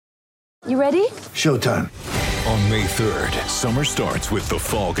You ready? Showtime. On May 3rd, summer starts with The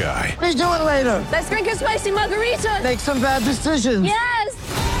Fall Guy. Let's do it later. Let's drink a spicy margarita. Make some bad decisions.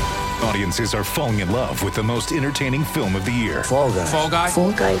 Yes! Audiences are falling in love with the most entertaining film of the year. Fall Guy. Fall Guy?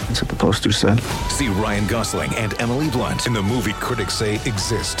 Fall guy. That's what the poster said. See Ryan Gosling and Emily Blunt in the movie critics say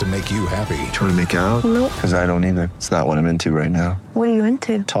exists to make you happy. Trying to make it out? Nope. Because I don't either. It's not what I'm into right now. What are you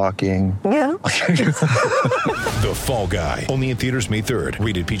into? Talking. Yeah. The Fall Guy. Only in theaters May 3rd.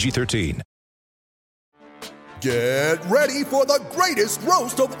 Rated PG-13. Get ready for the greatest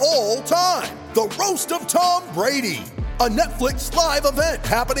roast of all time. The Roast of Tom Brady. A Netflix live event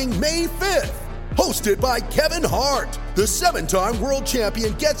happening May 5th. Hosted by Kevin Hart. The 7-time world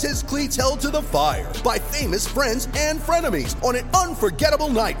champion gets his cleats held to the fire by famous friends and frenemies on an unforgettable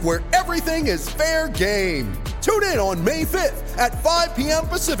night where everything is fair game. Tune in on May 5th at 5 p.m.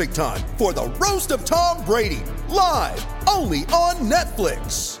 Pacific time for the Roast of Tom Brady. Live only on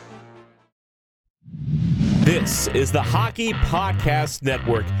Netflix. This is the Hockey Podcast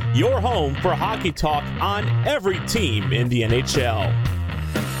Network, your home for hockey talk on every team in the NHL.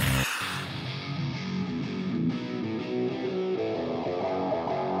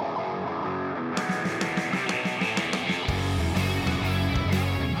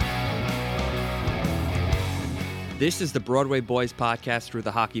 This is the Broadway Boys podcast through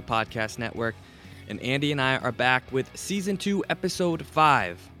the Hockey Podcast Network, and Andy and I are back with Season 2, Episode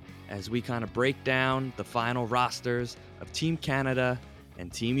 5, as we kind of break down the final rosters of Team Canada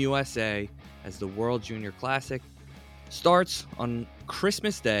and Team USA as the World Junior Classic starts on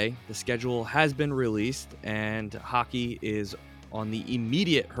Christmas Day. The schedule has been released, and hockey is on the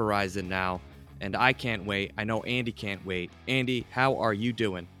immediate horizon now, and I can't wait. I know Andy can't wait. Andy, how are you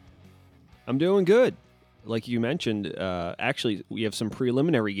doing? I'm doing good. Like you mentioned, actually, we have some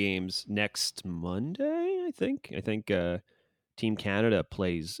preliminary games next Monday, I think. Team Canada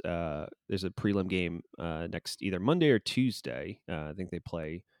plays, there's a prelim game next either Monday or Tuesday. I think they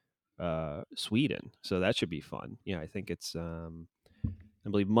play Sweden, so that should be fun. Yeah, I think it's, I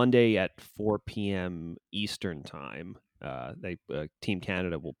believe Monday at 4 p.m. Eastern time. Team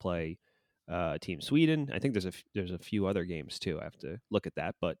Canada will play Team Sweden. I think there's a few other games too. I have to look at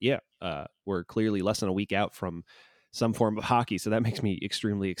that, but yeah, we're clearly less than a week out from some form of hockey, so that makes me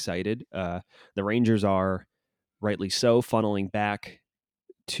extremely excited. The Rangers are, rightly so, funneling back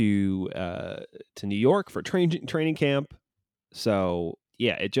to New York for training camp. So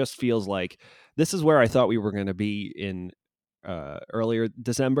yeah, it just feels like this is where I thought we were going to be in earlier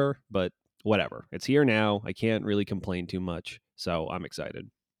December, but whatever. It's here now. I can't really complain too much, so I'm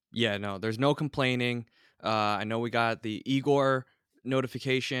excited. Yeah, no, there's no complaining. I know we got the Igor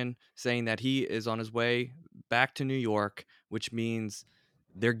notification saying that he is on his way back to New York, which means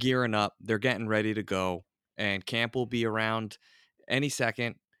they're gearing up. They're getting ready to go. And camp will be around any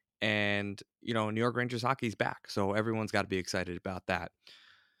second. And, New York Rangers hockey is back. So everyone's got to be excited about that.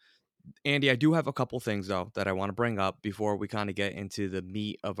 Andy, I do have a couple things, though, that I want to bring up before we kind of get into the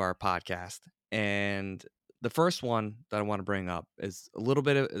meat of our podcast. And the first one that I want to bring up is a little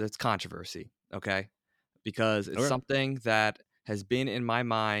bit of it's controversy, okay? Because it's something that has been in my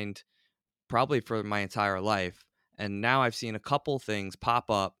mind probably for my entire life. And now I've seen a couple things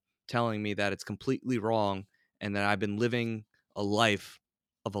pop up telling me that it's completely wrong and that I've been living a life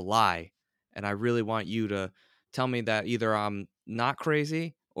of a lie. And I really want you to tell me that either I'm not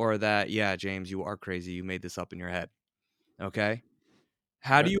crazy or that, yeah, James, you are crazy. You made this up in your head. Okay?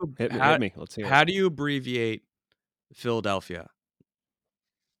 How do you hit me? Let's hear it. How do you abbreviate Philadelphia?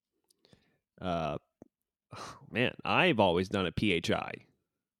 Man, I've always done it PHI.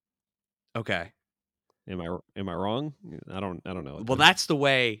 Okay. Am I wrong? I don't know. Well, that's the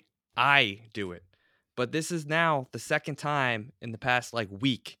way I do it. But this is now the second time in the past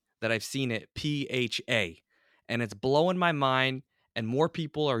week that I've seen it PHA, and it's blowing my mind, and more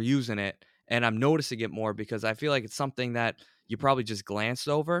people are using it, and I'm noticing it more because I feel like it's something that you probably just glanced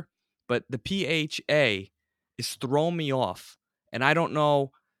over, but the PHA is throwing me off, and I don't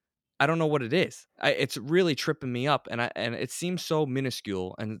know what it is. It's really tripping me up, and it seems so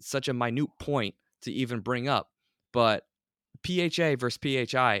minuscule and such a minute point to even bring up. But PHA versus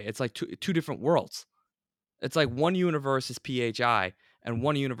PHI, it's like two different worlds. It's like one universe is PHI and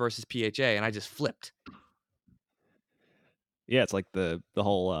one universe is PHA, and I just flipped. Yeah, it's like the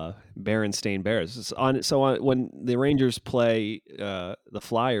whole Berenstain Bears. When the Rangers play the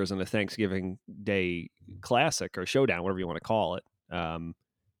Flyers on the Thanksgiving Day Classic or Showdown, whatever you want to call it, does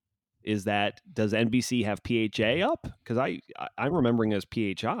NBC have PHA up? Because I'm remembering it as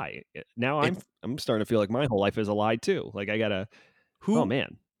PHI. Now I'm starting to feel like my whole life is a lie too. Like I gotta. Oh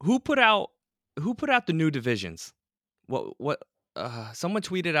man, who put out the new divisions? What someone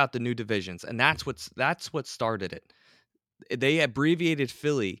tweeted out the new divisions, and that's what started it. They abbreviated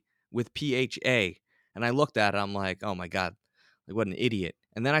Philly with PHA, and I looked at it. I'm like, oh my god, like what an idiot.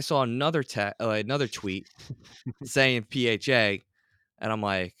 And then I saw another tweet saying PHA, and I'm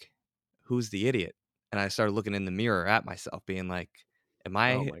like, who's the idiot? And I started looking in the mirror at myself, being like, Oh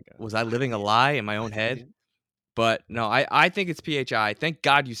my God. was I living a lie in my own head? But no, I think it's PHI. Thank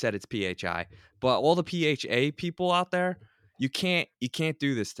God you said it's PHI. But all the PHA people out there, you can't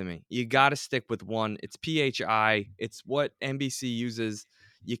do this to me. You got to stick with one. It's PHI. It's what NBC uses.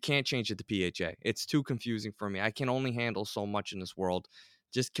 You can't change it to PHA. It's too confusing for me. I can only handle so much in this world.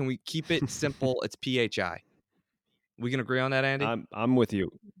 Just can we keep it simple? It's PHI. We can agree on that, Andy? I'm with you.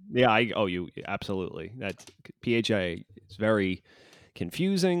 Yeah, you absolutely. That PHI is very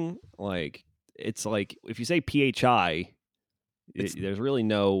confusing. Like it's like if you say PHI, there's really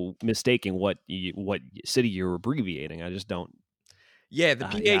no mistaking what city you're abbreviating. I just don't. Yeah, the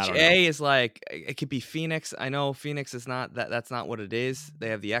Yeah, I don't know. PHA is like it could be Phoenix. I know Phoenix is not that's not what it is. They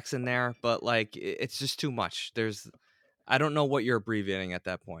have the X in there, but like it's just too much. I don't know what you're abbreviating at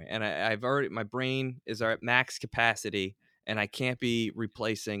that point. And I've already my brain is at max capacity, and I can't be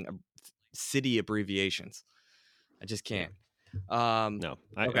replacing city abbreviations. I just can't. No,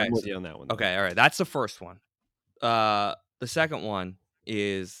 okay, I'm with you on that one. Though. Okay, all right. That's the first one. The second one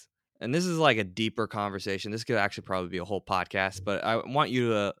is, and this is like a deeper conversation. This could actually probably be a whole podcast, but I want you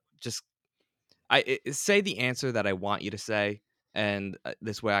to just say the answer that I want you to say, and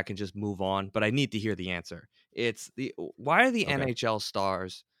this way I can just move on. But I need to hear the answer. It's why are the NHL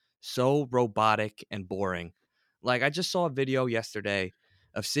stars so robotic and boring? Like I just saw a video yesterday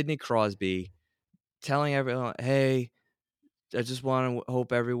of Sidney Crosby telling everyone, "Hey, I just want to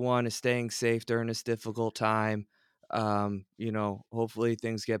hope everyone is staying safe during this difficult time. Hopefully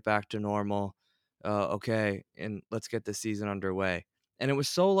things get back to normal. Okay, and let's get the season underway." And it was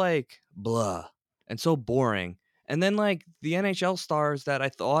so like blah and so boring. And then like the NHL stars that I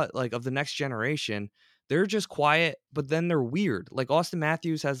thought like of the next generation, they're just quiet, but then they're weird. Like Austin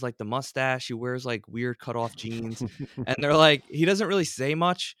Matthews has like the mustache, he wears like weird cut off jeans, and they're like he doesn't really say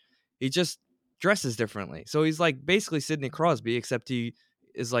much. He just dresses differently. So he's like basically Sidney Crosby, except he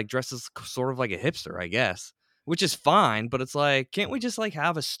is like dresses sort of like a hipster, I guess, which is fine. But it's like, can't we just like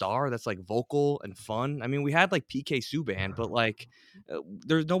have a star that's like vocal and fun? I mean, we had like PK Subban, but like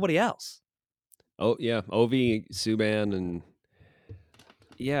there's nobody else. Oh yeah, Ovi, Subban, and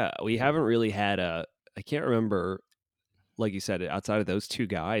yeah, we haven't really had I can't remember, like you said, outside of those two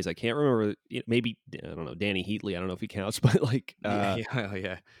guys, I can't remember. Maybe I don't know, Danny Heatley. I don't know if he counts, but like,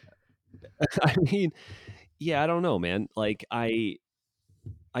 yeah. I mean, yeah, I don't know, man. Like I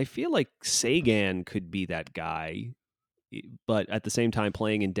feel like Sagan could be that guy, but at the same time,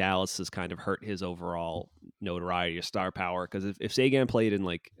 playing in Dallas has kind of hurt his overall notoriety or star power. Because if Sagan played in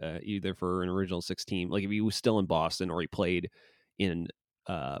like either for an original 6 team, like if he was still in Boston or he played in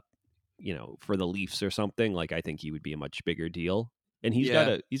for the Leafs or something, like I think he would be a much bigger deal. And he's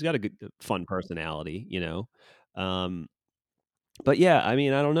got a good, fun personality, But yeah, I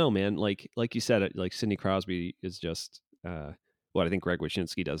mean, I don't know, man. Like you said, like Sidney Crosby is just what I think Greg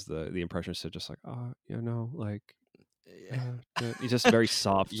Wyshynski does the impression, so just like, he's just very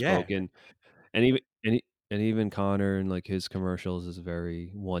soft spoken, and even Connor and like his commercials is very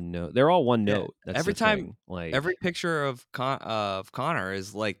one note. They're all one note. That's every the time, thing. Like every picture of Connor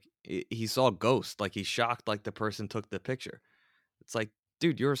is like he saw a ghost. Like he's shocked, like the person took the picture. It's like,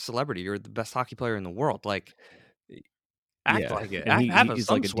 dude, you're a celebrity. You're the best hockey player in the world. Like. Act like it. And he's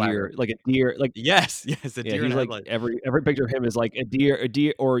like a deer, like yes, a deer. He's in a like headlight. every picture of him is like a deer,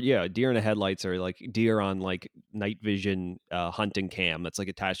 or a deer in the headlights, or like deer on like night vision hunting cam that's like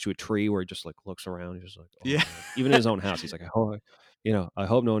attached to a tree where it just like looks around. He's just like, yeah. Even in his own house, he's like, I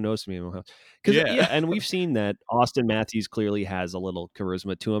hope no one knows me in my house. And we've seen that Austin Matthews clearly has a little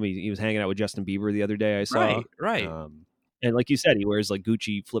charisma to him. He was hanging out with Justin Bieber the other day. I saw right. And like you said, he wears like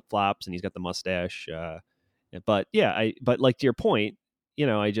Gucci flip flops and he's got the mustache. But yeah, but like to your point,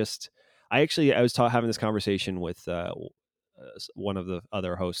 I was having this conversation with one of the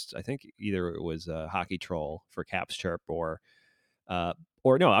other hosts. I think either it was Hockey Troll for Caps Chirp or no,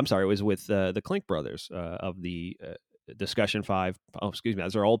 I'm sorry, it was with the Klink brothers of the Discussion 5. Oh, excuse me,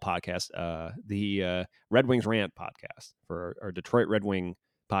 that's our old podcast, the Red Wings Rant podcast for our Detroit Red Wing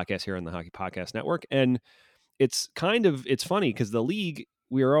podcast here on the Hockey Podcast Network. And it's funny because the league,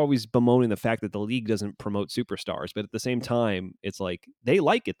 we are always bemoaning the fact that the league doesn't promote superstars, but at the same time, it's like they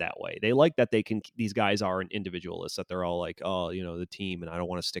like it that way. They like that these guys are an individualist, that they're all like, oh, the team, and I don't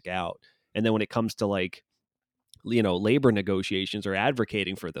want to stick out. And then when it comes to like, labor negotiations or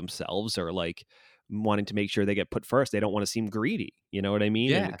advocating for themselves or like wanting to make sure they get put first. They don't want to seem greedy. You know what I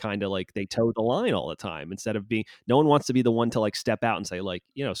mean? Yeah. And kind of like they toe the line all the time instead of being, no one wants to be the one to like step out and say like,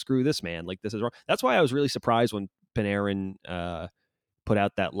 screw this man. Like this is wrong. That's why I was really surprised when Panarin put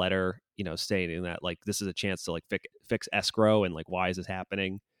out that letter, stating that like, this is a chance to like fix escrow. And like, why is this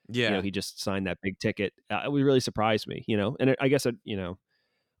happening? Yeah. He just signed that big ticket. It really surprised me, and I guess,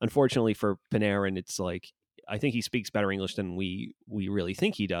 unfortunately for Panarin, it's like, I think he speaks better English than we really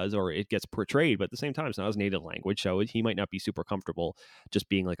think he does, or it gets portrayed. But at the same time, it's not his native language, so he might not be super comfortable just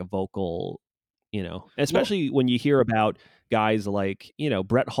being like a vocal, especially when you hear about guys like,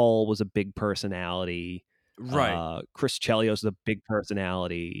 Brett Hull was a big personality. Right. Chris Chelios is a big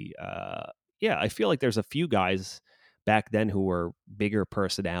personality. Yeah, I feel like there's a few guys back then who were bigger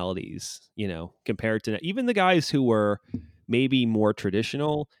personalities, compared to even the guys who were maybe more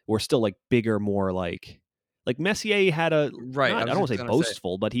traditional were still like bigger, more like Messier had a, Right. I don't want to say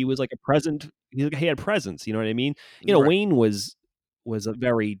boastful, but he was like a present. He had presence. You know what I mean? Right. Wayne was a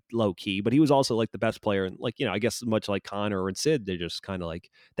very low key, but he was also like the best player. And like, I guess much like Connor and Sid, they're just kind of like,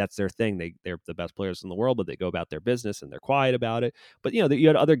 that's their thing. They're the best players in the world, but they go about their business and they're quiet about it. But, you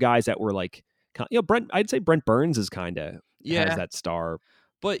had other guys that were like, I'd say Brent Burns is kind of has that star.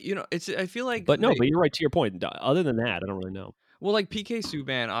 But, I feel like. But no, but you're right to your point. Other than that, I don't really know. Well, like PK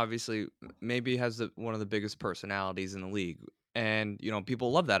Subban obviously maybe has one of the biggest personalities in the league. And,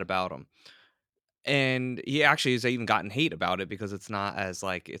 people love that about him. And he actually has even gotten hate about it because it's not,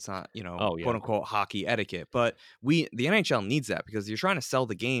 quote unquote hockey etiquette. But the NHL needs that because you're trying to sell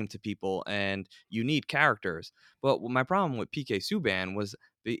the game to people and you need characters. But my problem with PK Subban was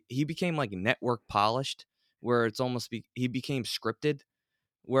he became like network polished, where it's almost he became scripted.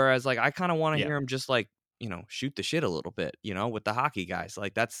 Whereas like I kind of want to hear him just like, shoot the shit a little bit, with the hockey guys.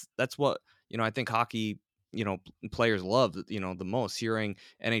 Like that's what, I think hockey, players love, the most, hearing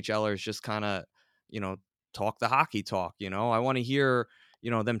NHLers just kind of, talk the hockey talk. I want to hear,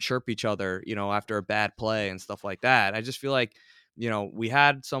 them chirp each other, after a bad play and stuff like that. I just feel like, we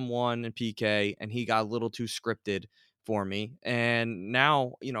had someone in PK and he got a little too scripted for me. And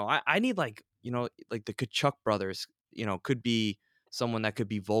now, I need like the Kachuk brothers, could be someone that could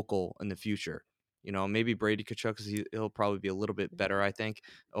be vocal in the future. Maybe Brady Kachuk, because he'll probably be a little bit better, I think,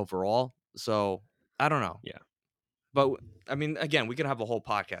 overall. So I don't know. Yeah. But I mean, again, we could have a whole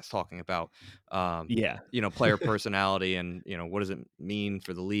podcast talking about, player personality and, what does it mean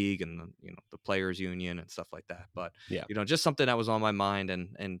for the league and, the players union and stuff like that. But, just something that was on my mind.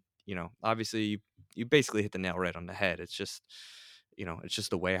 And obviously you basically hit the nail right on the head. It's just, it's just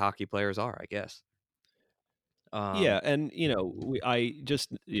the way hockey players are, I guess. And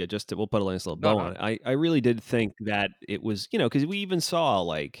we'll put a nice little bow on it. I really did think that it was, because we even saw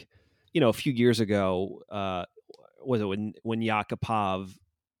like, a few years ago, was it when Yakupov,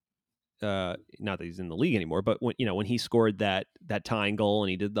 not that he's in the league anymore, but when he scored that tying goal and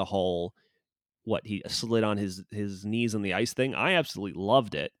he did the whole, he slid on his knees on the ice thing. I absolutely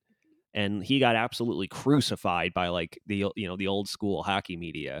loved it. And he got absolutely crucified by like the old school hockey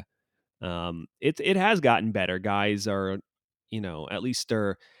media. It has gotten better. Guys are, at least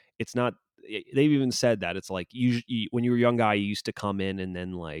it's not, they've even said that it's like you when you were a young guy, you used to come in and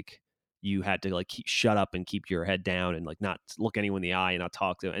then like you had to like shut up and keep your head down and like not look anyone in the eye and not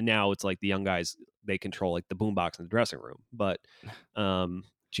talk to them. And now it's like the young guys, they control like the boombox in the dressing room. But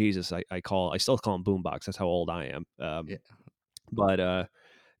Jesus, I still call them boombox. That's how old I am. But I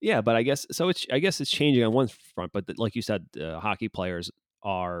guess so. I guess it's changing on one front, but like you said, hockey players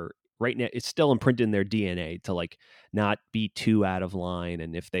are right now. It's still imprinted in their DNA to like not be too out of line,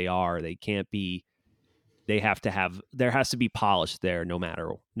 and if they are, they can't be. They have to have. There has to be polish there, no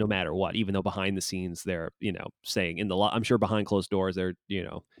matter what. Even though behind the scenes, they're saying I'm sure behind closed doors, they're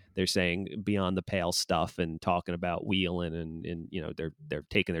saying beyond the pale stuff and talking about wheeling and they're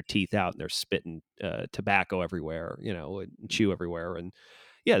taking their teeth out and they're spitting tobacco everywhere, and chew everywhere and.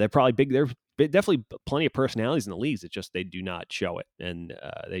 Yeah, they're probably big. There's definitely plenty of personalities in the leagues. It's just they do not show it, and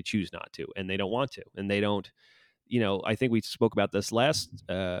they choose not to, and they don't want to, and they don't. I think we spoke about this last.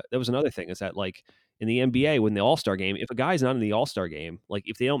 That was another thing is that like in the NBA, when the All-Star game, if a guy's not in the All-Star game, like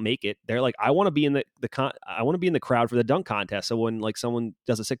if they don't make it, they're like, I want to be in I want to be in the crowd for the dunk contest. So when like someone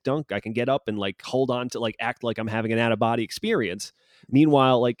does a sick dunk, I can get up and like hold on to like act like I'm having an out of body experience.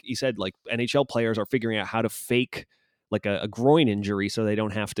 Meanwhile, like you said, like NHL players are figuring out how to fake like a groin injury so they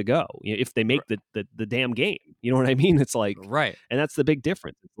don't have to go if they make the damn game. You know what I mean? It's like, right. And that's the big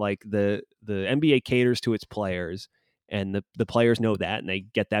difference. It's like the NBA caters to its players and the players know that and they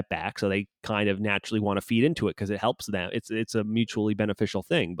get that back. So they kind of naturally want to feed into it because it helps them. It's a mutually beneficial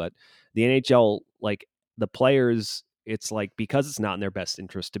thing. But the NHL, like the players, it's like, because it's not in their best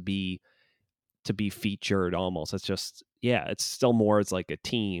interest to be to be featured almost. It's just, it's still more as like a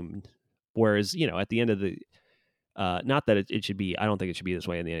team. Whereas, at the end of the, not that it should be, I don't think it should be this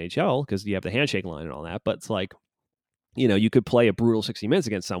way in the NHL because you have the handshake line and all that, but it's like, you could play a brutal 60 minutes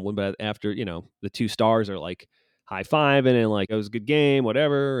against someone, but after, the two stars are like high fiving and like, it was a good game,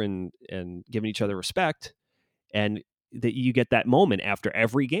 whatever, and giving each other respect. And that you get that moment after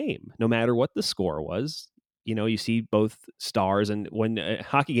every game, no matter what the score was. You see both stars, and when a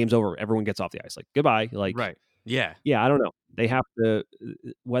hockey game's over, everyone gets off the ice, like goodbye, like Right. Yeah. I don't know. They have to,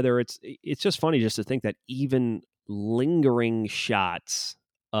 whether it's just funny just to think that even lingering shots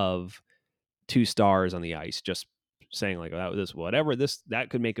of two stars on the ice, just saying like, oh, this, whatever, that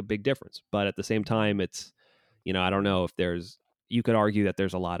could make a big difference. But at the same time, it's, I don't know if you could argue that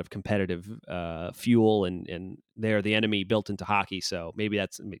there's a lot of competitive fuel and they're the enemy built into hockey. So maybe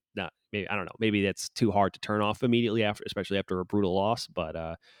that's not, maybe, I don't know, maybe that's too hard to turn off immediately after, especially after a brutal loss. But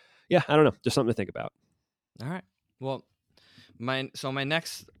I don't know. Just something to think about. All right. Well, my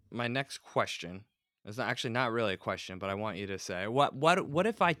next question is actually not really a question, but I want you to say what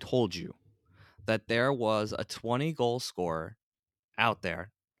if I told you that there was a 20-goal scorer out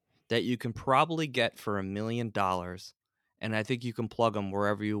there that you can probably get for $1 million, and I think you can plug him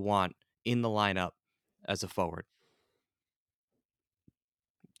wherever you want in the lineup as a forward.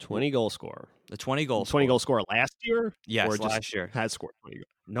 20-goal scorer. The 20-goal 20-goal scorer last year? Yes, or last year. Had scored 20 goals.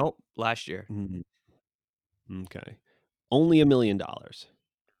 Nope, last year. Mm-hmm. Okay. Only $1 million.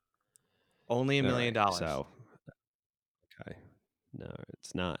 Only $1 million. Right, so, okay. No,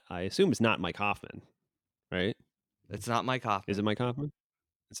 it's not. I assume it's not Mike Hoffman, right? It's not Mike Hoffman. Is it Mike Hoffman?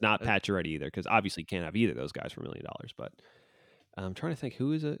 It's not Pacioretty either, because obviously you can't have either of those guys for $1 million. But I'm trying to think,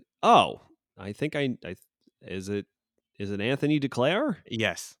 who is it? Oh, I think is it Anthony Duclair?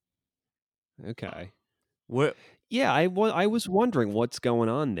 Yes. Okay. What? Yeah, I was wondering what's going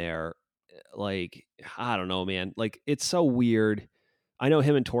on there. Like, I don't know, man. Like, it's so weird. I know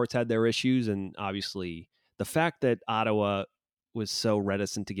him and Torts had their issues, and obviously the fact that Ottawa was so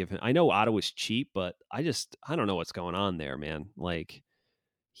reticent to give him. I know Ottawa's cheap, but I don't know what's going on there, man. Like,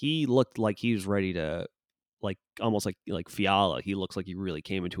 he looked like he was ready to, like, almost like Fiala. He looks like he really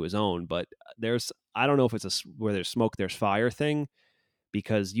came into his own. But I don't know if it's where there's smoke, there's fire thing,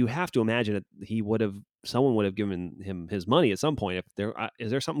 because you have to imagine that someone would have given him his money at some point. If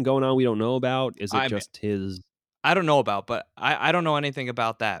is there something going on we don't know about? Is it just his? I don't know about, but I don't know anything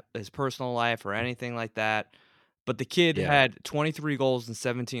about that, his personal life or anything like that. But the kid had 23 goals and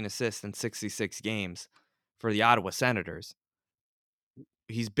 17 assists in 66 games for the Ottawa Senators.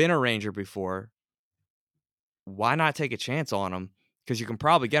 He's been a Ranger before. Why not take a chance on him? Because you can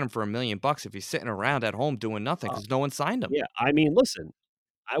probably get him for $1 million if he's sitting around at home doing nothing because no one signed him. Yeah, I mean, listen,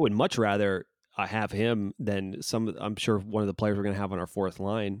 I would much rather have him than I'm sure one of the players we're going to have on our fourth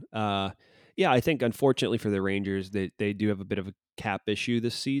line. I think unfortunately for the Rangers, they do have a bit of a cap issue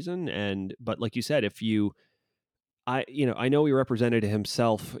this season. But like you said, I know he represented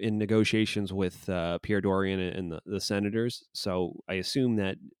himself in negotiations with Pierre Dorion and the Senators. So I assume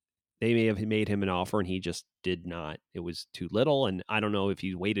that they may have made him an offer and he just did not. It was too little. And I don't know if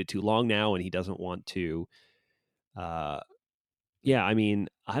he waited too long now and he doesn't want to. I mean,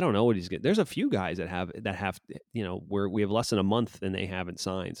 I don't know what he's getting. There's a few guys that have, where we have less than a month and they haven't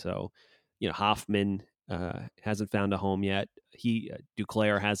signed. So, Hoffman hasn't found a home yet.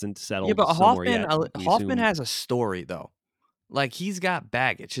 Duclair hasn't settled. Yeah, but Hoffman has a story though. Like, he's got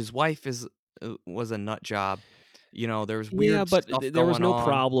baggage. His wife was a nut job. There's weird stuff going on. There was no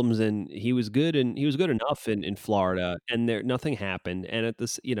problems, and he was good enough in Florida, and nothing happened. And at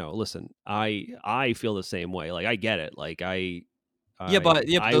this, listen, I feel the same way. Like, I get it. Like,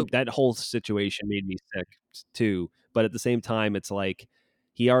 that whole situation made me sick too. But at the same time, it's like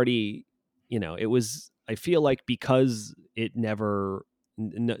he already, it was. I feel like because it never.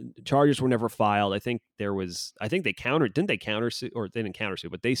 Charges were never filed. I think they countered. Didn't they countersue, or they didn't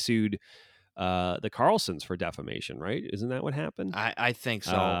countersue, but they sued the Carlsons for defamation, right? Isn't that what happened? I think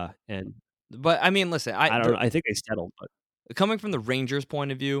so. But I mean, listen, I don't know. I think they settled. But coming from the Rangers'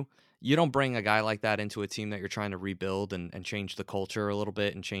 point of view, you don't bring a guy like that into a team that you're trying to rebuild and change the culture a little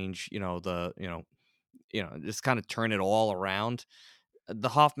bit and change, just kind of turn it all around. The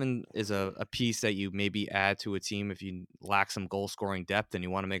Hoffman is a piece that you maybe add to a team if you lack some goal scoring depth and you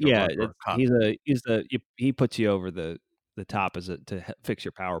want to make a run for a cup. He puts you over the top to fix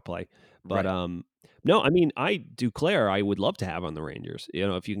your power play. But right. No, I mean, Duclair, I would love to have on the Rangers.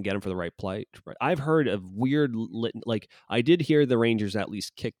 If you can get him for the right play. I've heard of weird, like I did hear the Rangers at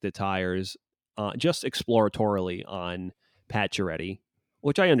least kick the tires, just exploratorily on Pacioretty,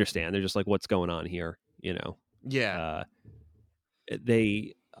 which I understand. They're just like, what's going on here? Yeah.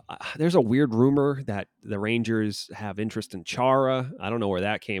 there's a weird rumor that the Rangers have interest in Chara. I don't know where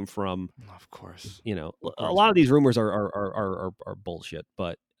that came from. Of course. You know, a lot of these rumors are bullshit,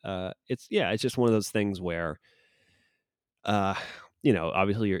 but it's just one of those things where,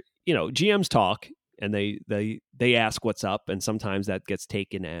 obviously GMs talk and they ask what's up, and sometimes that gets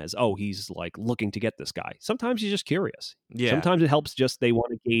taken as, oh, he's like looking to get this guy. Sometimes he's just curious. Yeah. Sometimes it helps just they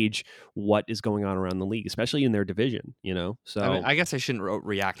want to gauge what is going on around the league, especially in their division. So I mean, I guess I shouldn't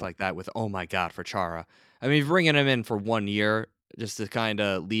react like that with, oh my God, for Chara. I mean, bringing him in for 1 year just to kind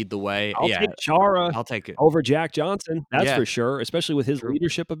of lead the way. I'll take Chara. I'll take it over Jack Johnson. That's for sure, especially with his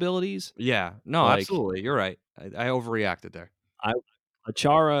leadership abilities. Yeah, no, absolutely. You're right. I overreacted there. A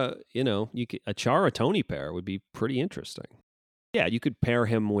Chara, a Chara Tony pair would be pretty interesting. Yeah, you could pair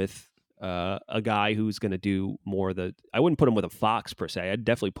him with a guy who's going to do more I wouldn't put him with a Fox per se. I'd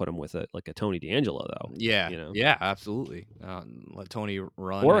definitely put him with a Tony DeAngelo though. Yeah, yeah, absolutely. Let Tony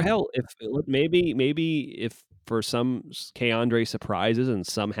run. Or hell, if maybe if for some K-Andre surprises and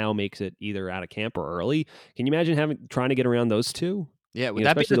somehow makes it either out of camp or early, can you imagine trying to get around those two? Yeah, would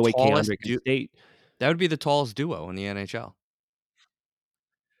that be the way tallest K-Andre can skate? That would be the tallest duo in the NHL.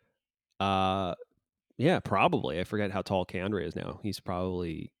 Yeah, probably. I forget how tall K-Andre is now. He's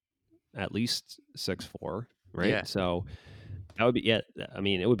probably at least 6'4", right? Yeah. So that would be, I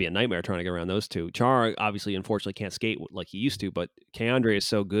mean, it would be a nightmare trying to get around those two. Chara, obviously, unfortunately, can't skate like he used to, but K-Andre is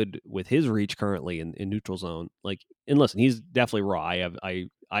so good with his reach currently in neutral zone. And listen, he's definitely raw.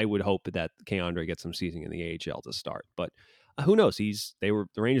 I would hope that K-Andre gets some seasoning in the AHL to start, but who knows? The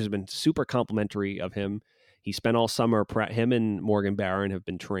Rangers have been super complimentary of him. He spent all summer. Him and Morgan Barron have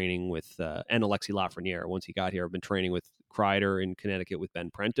been training with, and Alexis Lafreniere. Once he got here, have been training with Kreider in Connecticut with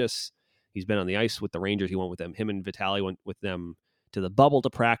Ben Prentice. He's been on the ice with the Rangers. He went with them. Him and Vitali went with them to the bubble to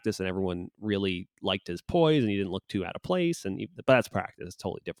practice, and everyone really liked his poise, and he didn't look too out of place. But that's practice; it's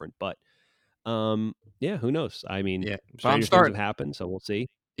totally different. But who knows? I mean, stranger things have happened, so we'll see.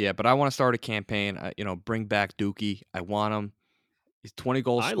 Yeah, but I want to start a campaign. Bring back Dookie. I want him. He's 20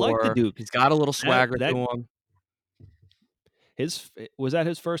 goals scorer. I like the Duke. He's got a little swagger to him. Was that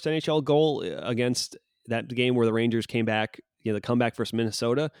his first NHL goal against that game where the Rangers came back? The comeback versus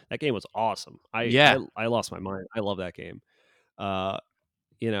Minnesota. That game was awesome. I lost my mind. I love that game. I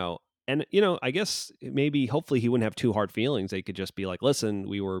guess hopefully he wouldn't have too hard feelings. They could just be like, listen,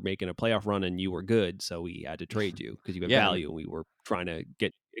 we were making a playoff run and you were good, so we had to trade you because you had value and we were trying to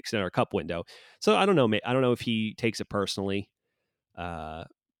extend our cup window. So I don't know. I don't know if he takes it personally.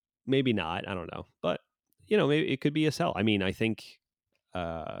 Maybe not. I don't know. But maybe it could be a sell. I mean, I think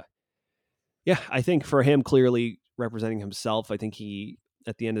for him, clearly representing himself, I think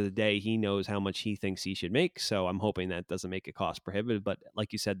at the end of the day, he knows how much he thinks he should make. So I'm hoping that doesn't make it cost prohibitive. But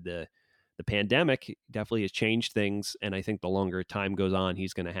like you said, the pandemic definitely has changed things. And I think the longer time goes on,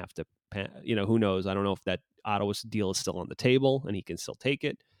 he's going to have to, who knows? I don't know if that Ottawa deal is still on the table and he can still take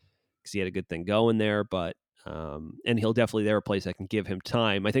it because he had a good thing going there. But, and he'll definitely, they're a place that can give him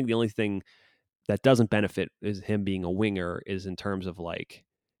time. I think the only thing that doesn't benefit is him being a winger is in terms of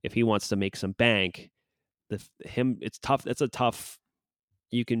if he wants to make some bank, it's tough. That's a tough.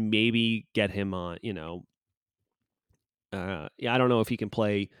 You can maybe get him on. I don't know if he can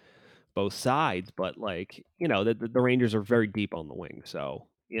play both sides, but the Rangers are very deep on the wing, so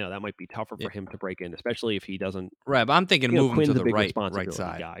that might be tougher for him to break in, especially if he doesn't. Right, but I'm thinking move him to the right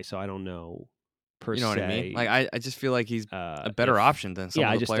side guy. So I don't know. You know what I mean? I just feel like he's a better option than some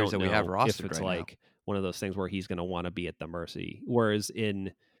of the players that we have rostered if it's right now. One of those things where he's going to want to be at the mercy. Whereas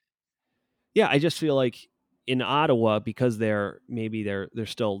I just feel like in Ottawa, because they're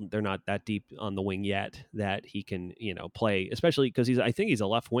not that deep on the wing yet, that he can play, especially because I think he's a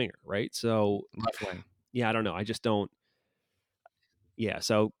left winger, right? So left wing. Yeah, I don't know. I just don't. Yeah,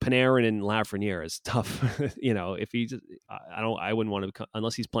 so Panarin and Lafreniere is tough. If he's, I wouldn't want to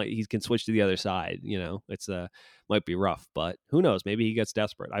unless he's playing. He can switch to the other side. It's might be rough, but who knows? Maybe he gets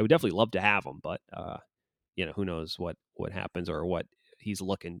desperate. I would definitely love to have him, but who knows what happens or what he's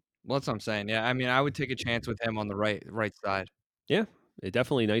looking. Well, that's what I'm saying. Yeah, I mean, I would take a chance with him on the right side. Yeah, it's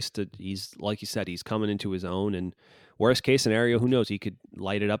definitely nice to. He's like you said, he's coming into his own, and worst case scenario, who knows? He could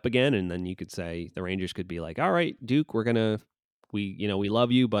light it up again, and then you could say the Rangers could be like, "All right, Duke, we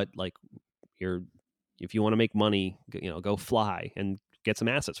love you, but if you want to make money, go fly and get some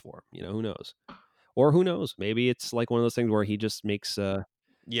assets for him. Who knows? Or who knows? Maybe it's like one of those things where he just makes I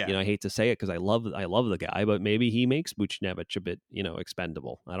hate to say it because I love the guy, but maybe he makes Buchnevich a bit,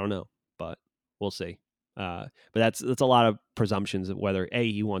 expendable. I don't know, but we'll see. But that's a lot of presumptions of whether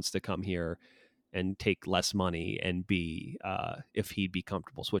A, he wants to come here and take less money, and B, if he'd be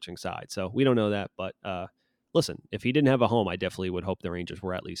comfortable switching sides. So we don't know that, but listen, if he didn't have a home, I definitely would hope the Rangers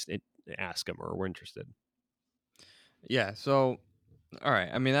were at least ask him or were interested. Yeah. So, all right.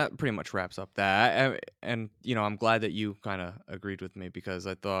 I mean, that pretty much wraps up that. And, I'm glad that you kind of agreed with me because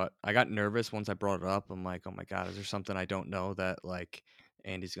I thought I got nervous once I brought it up. I'm like, oh my God, is there something I don't know that like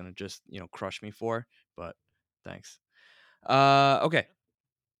Andy's going to just, crush me for? But thanks. Okay.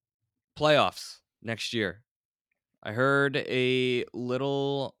 Playoffs next year. I heard a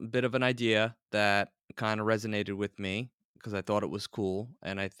little bit of an idea that kind of resonated with me because I thought it was cool.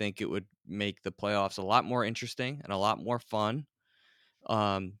 And I think it would make the playoffs a lot more interesting and a lot more fun.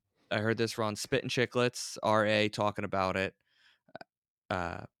 I heard this from Spit and Chicklets, RA, talking about it.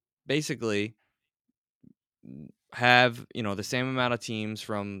 Basically, have the same amount of teams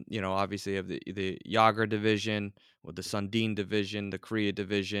from obviously of the Yager division, with the Sundin division, the Korea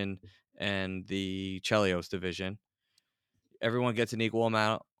division, and the Chelios division. Everyone gets an equal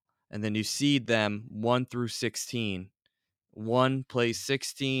amount, and then you seed them 1 through 16. 1 plays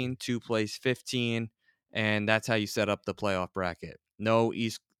 16, 2 plays 15, and that's how you set up the playoff bracket. No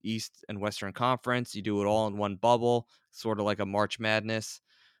East and Western Conference. You do it all in one bubble, sort of like a March Madness.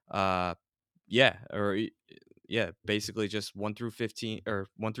 Basically just 1 through 15 or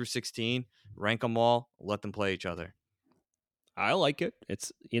 1 through 16. Rank them all, let them play each other. I like it.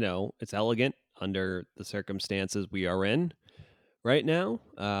 It's it's elegant under the circumstances we are in right now.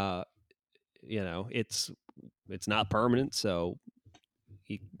 It's not permanent, so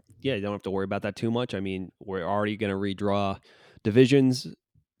you don't have to worry about that too much. I mean, we're already going to redraw divisions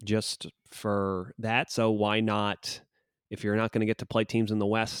just for that, so why not? If you're not going to get to play teams in the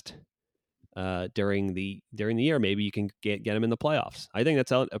West during the year, maybe you can get them in the playoffs. I think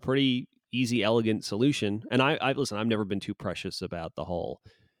that's a pretty easy, elegant solution. And I listen, I've never been too precious about the whole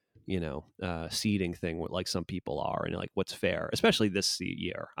seeding thing like some people are, and like what's fair, especially this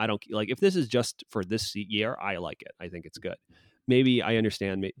year. I don't like if this is just for this year. I like it. I think it's good. Maybe I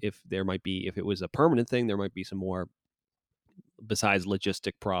understand if it was a permanent thing, there might be some more besides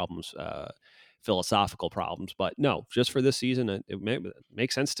logistic problems, philosophical problems. But no, just for this season, it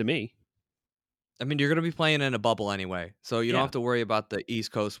makes sense to me. I mean, you're going to be playing in a bubble anyway, so you don't have to worry about the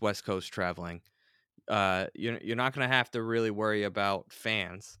East Coast, West Coast traveling. You're not going to have to really worry about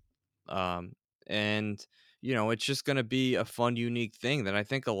fans. And it's just going to be a fun, unique thing that I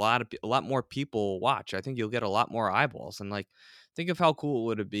think a lot more people watch. I think you'll get a lot more eyeballs, and like, think of how cool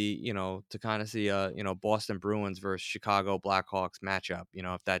would it be, to kind of see a Boston Bruins versus Chicago Blackhawks matchup.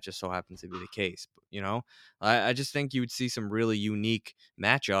 If that just so happens to be the case, I just think you would see some really unique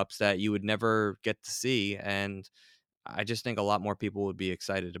matchups that you would never get to see, and I just think a lot more people would be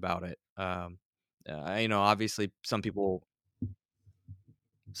excited about it. Obviously some people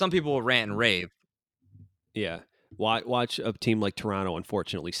will rant and rave. Yeah. Watch a team like Toronto,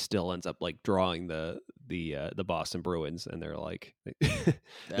 unfortunately, still ends up like drawing the Boston Bruins, and they're like,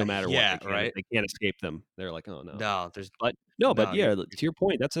 no matter what, they can't escape them. They're like, oh no, to your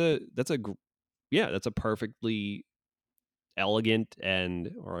point, that's a perfectly elegant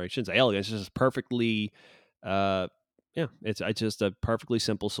or I shouldn't say elegant, it's just perfectly, it's just a perfectly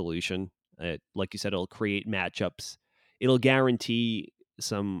simple solution. Like you said, it'll create matchups. It'll guarantee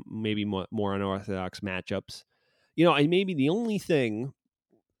some maybe more unorthodox matchups. Maybe the only thing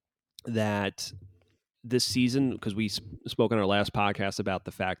that this season, because we spoke on our last podcast about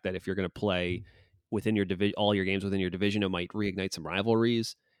the fact that if you're going to play within your division, all your games within your division, it might reignite some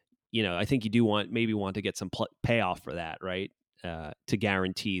rivalries. I think you do want to get some payoff for that, right? To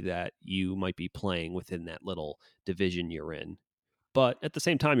guarantee that you might be playing within that little division you're in. But at the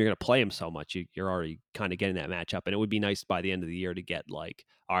same time, you're going to play them so much, you're already kind of getting that matchup. And it would be nice by the end of the year to get like,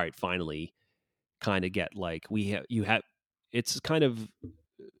 all right, finally kind of get like it's kind of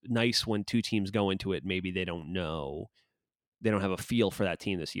nice when two teams go into it. Maybe they don't have a feel for that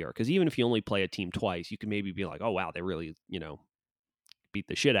team this year. Because even if you only play a team twice, you can maybe be like, oh, wow, they really, beat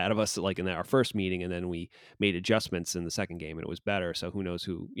the shit out of us like in our first meeting. And then we made adjustments in the second game and it was better. So who knows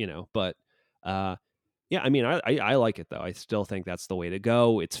but I mean, I like it though. I still think that's the way to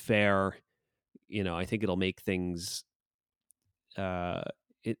go. It's fair. I think it'll make things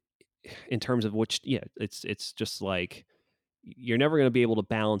in terms of it's just like you're never going to be able to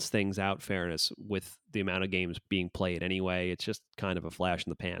balance things out fairness with the amount of games being played anyway. It's just kind of a flash in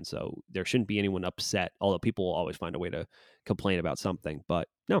the pan. So there shouldn't be anyone upset, although people will always find a way to complain about something. But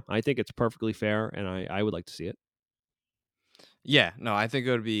no, I think it's perfectly fair, and I would like to see it. Yeah, no, I think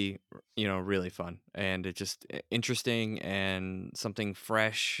it would be, really fun, and it's just interesting and something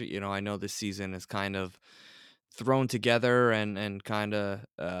fresh. I know this season is kind of thrown together and kind of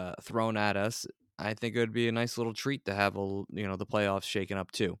thrown at us. I think it would be a nice little treat to have the playoffs shaken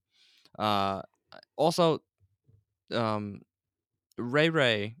up too. Also,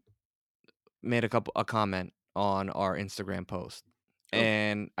 Ray made a comment on our Instagram post,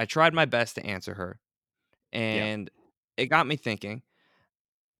 and I tried my best to answer her, Yeah. and it got me thinking.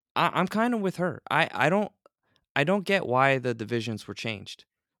 I'm kind of with her. I don't get why the divisions were changed.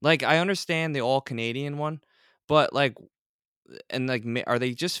 Like, I understand the all Canadian one, but like, and like, are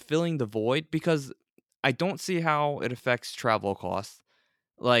they just filling the void? Because I don't see how it affects travel costs.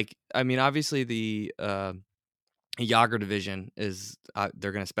 Like, I mean, obviously the Yager division is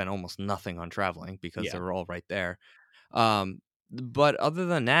they're going to spend almost nothing on traveling because Yeah. they're all right there. But other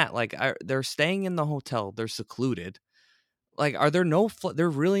than that, like, they're staying in the hotel. They're secluded. Like, are there there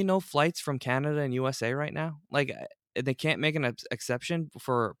really no flights from Canada and USA right now? Like, they can't make an exception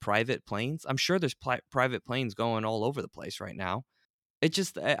for private planes. I'm sure there's private planes going all over the place right now. It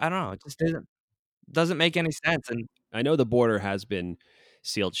just, I don't know. It just doesn't make any sense. And I know the border has been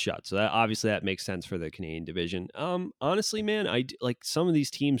sealed shut, so that obviously that makes sense for the Canadian division. Honestly, man, like some of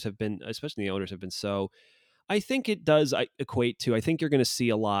these teams have been, especially the owners, have been so. I think it does equate to. I think you're going to see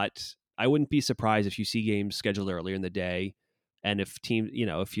a lot. I wouldn't be surprised if you see games scheduled earlier in the day, and if team,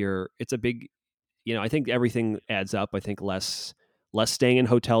 if you're, it's a big, I think everything adds up. I think less staying in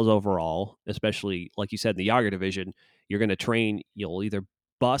hotels overall, especially like you said in the Yager division, you're going to train. You'll either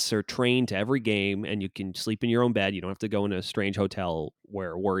bus or train to every game, and you can sleep in your own bed. You don't have to go in a strange hotel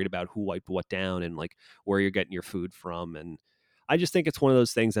where worried about who wiped what down and like where you're getting your food from. And I just think it's one of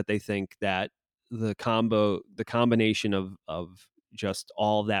those things that they think that the combination of just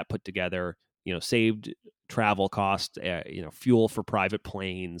all of that put together, saved travel costs, fuel for private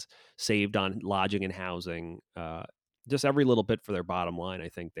planes, saved on lodging and housing, just every little bit for their bottom line. I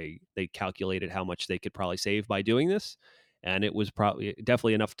think they calculated how much they could probably save by doing this, and it was probably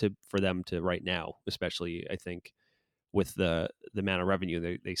definitely enough for them to right now, especially I think with the amount of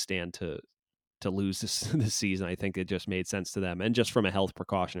revenue they stand to lose this season. I think it just made sense to them, and just from a health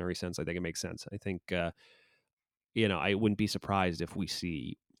precautionary sense, I think it makes sense. I think I wouldn't be surprised if we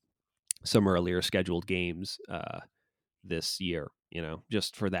see some earlier scheduled games this year.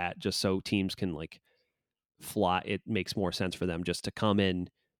 Just for that, just so teams can like fly. It makes more sense for them just to come in,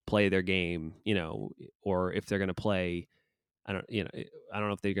 play their game. Or if they're going to play. I don't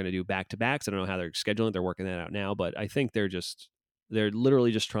know if they're going to do back-to-backs. I don't know how they're scheduling it. They're working that out now, but I think they're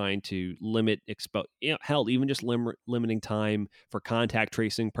literally just trying to limit hell, even just limiting time for contact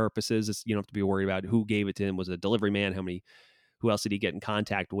tracing purposes. You don't have to be worried about who gave it to him. Was it a delivery man? Who else did he get in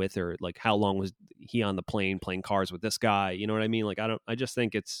contact with? Or like, how long was he on the plane playing cards with this guy? You know what I mean? Like, I just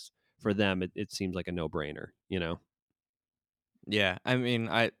think it's for them. It seems like a no-brainer, yeah, I mean,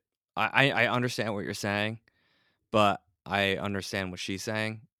 I understand what you're saying, but I understand what she's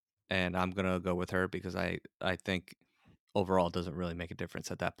saying, and I'm gonna go with her because I think overall it doesn't really make a difference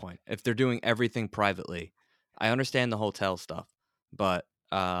at that point. If they're doing everything privately, I understand the hotel stuff, but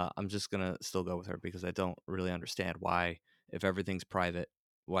I'm just gonna still go with her because I don't really understand why, if everything's private,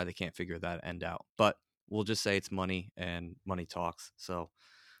 why they can't figure that end out. But we'll just say it's money and money talks. So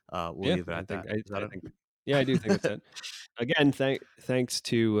we'll leave it at that. Yeah, I do think that's it. Again, thanks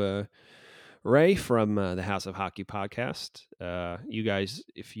to Ray from the House of Hockey podcast. You guys,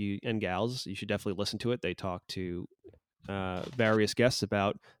 and gals, you should definitely listen to it. They talk to various guests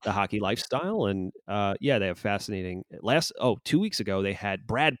about the hockey lifestyle, and they have fascinating. 2 weeks ago they had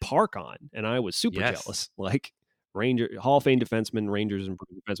Brad Park on, and I was super jealous. Like Hall of Fame defenseman, Rangers and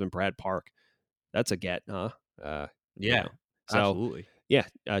defenseman Brad Park. That's a get, huh? Yeah, absolutely. Yeah,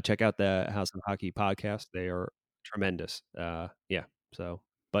 check out the House of Hockey podcast. They are tremendous. So,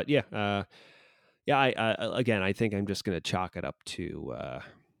 but I again, I think I'm just going to chalk it up to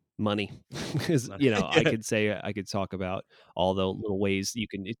money, because I could talk about all the little ways you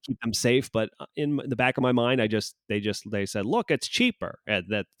can keep them safe, but in the back of my mind, they said, look, it's cheaper, and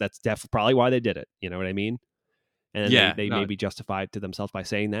that's definitely probably why they did it. You know what I mean? And they maybe justified to themselves by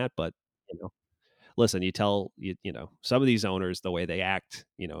saying that, but listen, you tell some of these owners the way they act,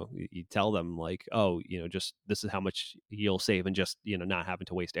 you tell them like, oh, just this is how much you'll save and just, not having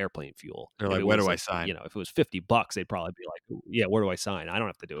to waste airplane fuel. They're like, where do I sign? If it was $50, they'd probably be like, yeah, where do I sign? I don't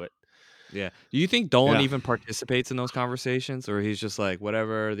have to do it. Yeah. Do you think Dolan even participates in those conversations, or he's just like,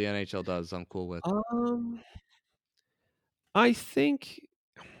 whatever the NHL does, I'm cool with? I think,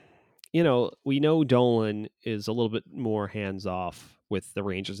 we know Dolan is a little bit more hands off with the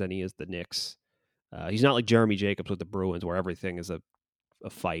Rangers than he is the Knicks. He's not like Jeremy Jacobs with the Bruins, where everything is a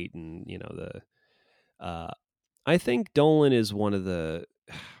fight, and I think Dolan is one of the.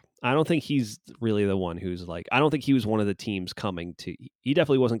 I don't think he's really the one who's like. I don't think he was one of the teams coming to. He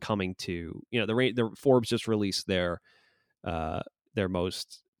definitely wasn't coming to. The Forbes just released their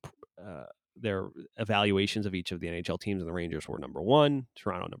most their evaluations of each of the NHL teams, and the Rangers were number 1,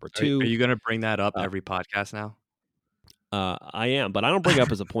 Toronto number 2. Are you going to bring that up every podcast now? I am, but I don't bring it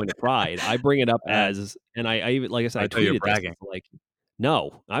up as a point of pride. I bring it up as, and I even, like I said, I you're tweeted bragging. this, like,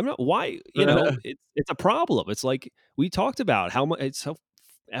 no, I'm not. Why? You know, it's a problem. It's like we talked about how much it's how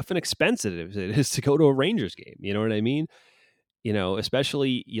effing expensive it is to go to a Rangers game. You know what I mean? You know,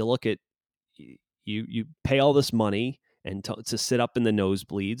 especially you look at you pay all this money and to sit up in the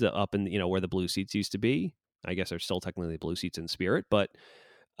nosebleeds, up in where the blue seats used to be. I guess they're still technically blue seats in spirit, but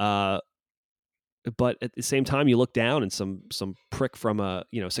at the same time, you look down and some prick from a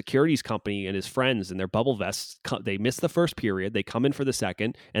securities company and his friends in their bubble vests, they miss the first period, they come in for the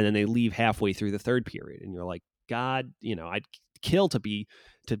second, and then they leave halfway through the third period, and you're like, God, I'd kill to be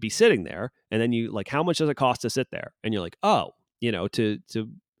sitting there. And then you like, how much does it cost to sit there? And you're like, oh, to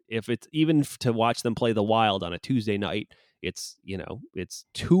if it's even to watch them play the Wild on a Tuesday night, it's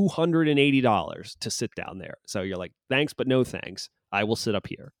 $280 to sit down there. So you're like, thanks, but no thanks. I will sit up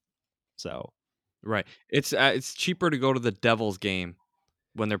here. So. Right. It's cheaper to go to the Devils game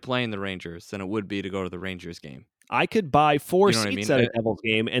when they're playing the Rangers than it would be to go to the Rangers game. I could buy 4 seats at a Devils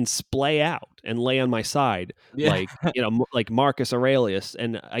game and splay out and lay on my side, like like Marcus Aurelius,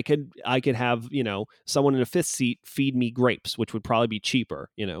 and I could have someone in a 5th seat feed me grapes, which would probably be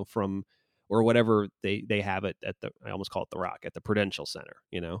cheaper, from or whatever they have it at the, I almost call it the Rock, at the Prudential Center,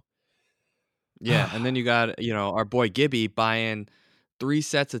 Yeah, and then you got our boy Gibby buying 3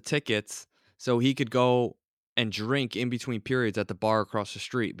 sets of tickets so he could go and drink in between periods at the bar across the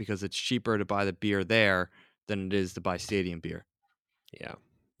street because it's cheaper to buy the beer there than it is to buy stadium beer. Yeah.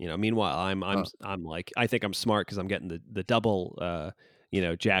 Meanwhile, I'm like, I think I'm smart because I'm getting the double,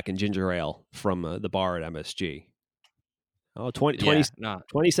 Jack and ginger ale from the bar at MSG. Oh,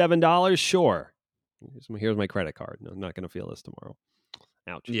 $27? Sure. Here's my credit card. No, I'm not going to feel this tomorrow.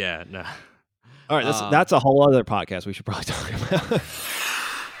 Ouch. Yeah, no. All right, that's a whole other podcast we should probably talk about.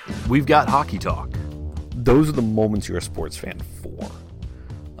 We've got Hockey Talk. Those are the moments you're a sports fan for.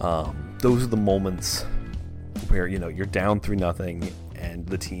 Those are the moments where, you're down 3-0 and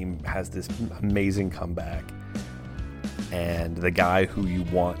the team has this amazing comeback. And the guy who you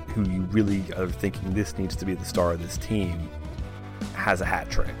really are thinking this needs to be the star of this team has a hat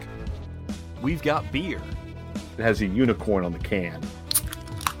trick. We've got beer. It has a unicorn on the can.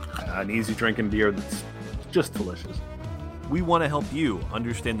 An easy drinking beer that's just delicious. We want to help you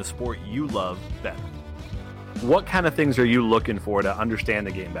understand the sport you love better. What kind of things are you looking for to understand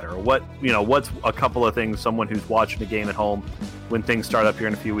the game better? Or what's a couple of things someone who's watching the game at home when things start up here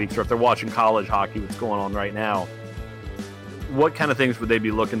in a few weeks, or if they're watching college hockey, what's going on right now? What kind of things would they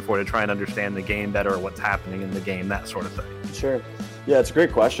be looking for to try and understand the game better, or what's happening in the game, that sort of thing? Sure. Yeah, it's a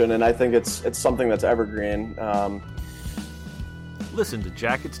great question, and I think it's something that's evergreen. Listen to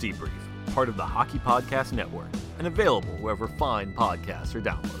Jackets Debrief, part of the Hockey Podcast Network, and available wherever fine podcasts are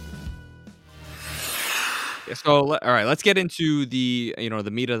downloaded. So, all right, let's get into the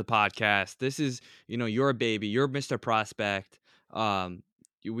the meat of the podcast. This is your baby, you're Mr. Prospect.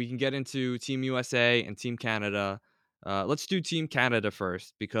 We can get into Team USA and Team Canada. Let's do Team Canada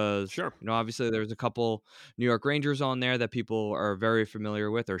first because sure. Obviously there's a couple New York Rangers on there that people are very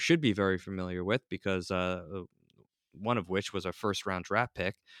familiar with, or should be very familiar with, because one of which was a first-round draft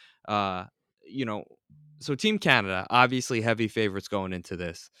pick. So Team Canada, obviously heavy favorites going into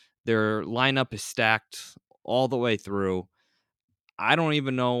this. Their lineup is stacked all the way through. I don't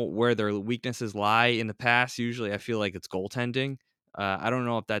even know where their weaknesses lie. In the past, usually I feel like it's goaltending. I don't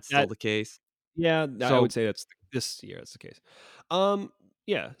know if that's still the case. Yeah, I would say this year it's the case.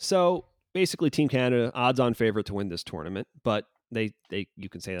 Yeah. So basically, Team Canada, odds-on favorite to win this tournament, but they you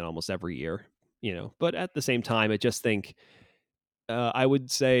can say that almost every year, But at the same time, I just think I would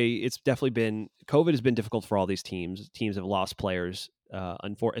say it's definitely been COVID has been difficult for all these teams. Teams have lost players,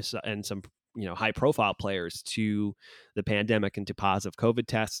 and some high-profile players to the pandemic and to positive COVID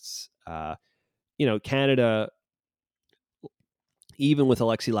tests. Canada, even with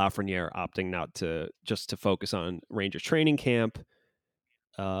Alexis Lafreniere opting not to focus on Rangers training camp,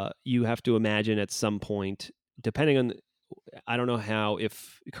 you have to imagine at some point, depending on, I don't know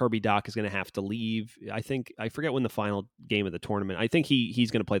if Kirby Dach is going to have to leave. I forget when the final game of the tournament. I think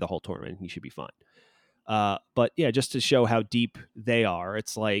he's going to play the whole tournament. He should be fine. But yeah, just to show how deep they are,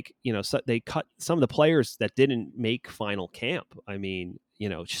 it's like, so they cut some of the players that didn't make final camp. I mean,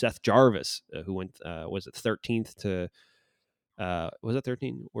 Seth Jarvis, who went, was it 13th to, was it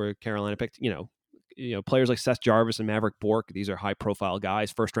 13 where Carolina picked, players like Seth Jarvis and Maverick Bourque. These are high profile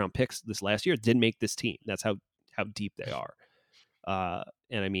guys, 1st-round picks this last year, didn't make this team. That's how deep they are.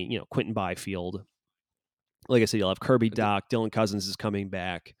 And I mean, Quentin Byfield, like I said, you'll have Kirby Dach, Dylan Cousins is coming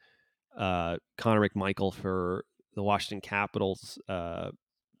back. Connor McMichael for the Washington Capitals.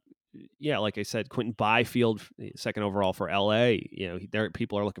 Like I said, Quentin Byfield, second overall for LA.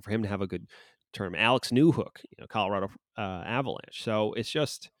 People are looking for him to have a good tournament. Alex Newhook, Colorado Avalanche. So it's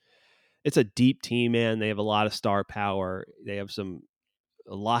a deep team, man. They have a lot of star power. They have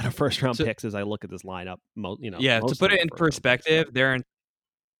a lot of first round picks as I look at this lineup. To put it in perspective,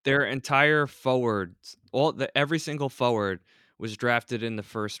 their entire forwards, every single forward was drafted in the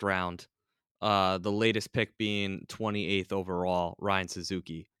first round. The latest pick being 28th overall, Ryan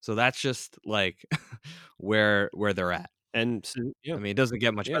Suzuki. So that's just like where they're at. And I mean, it doesn't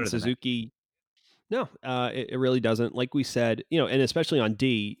get much better than Suzuki. No, it really doesn't. Like we said, and especially on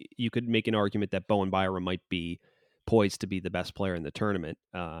D, you could make an argument that Bowen Byram might be poised to be the best player in the tournament.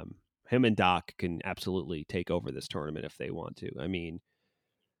 Him and Doc can absolutely take over this tournament if they want to. I mean,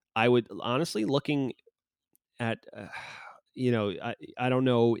 I would honestly, looking at, I don't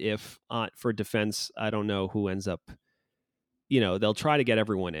know if for defense, I don't know who ends up, they'll try to get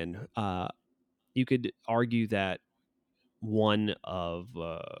everyone in. You could argue that one of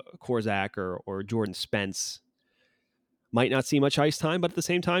Korczak or Jordan Spence might not see much ice time, but at the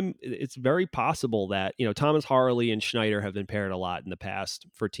same time, it's very possible that, Thomas Harley and Schneider have been paired a lot in the past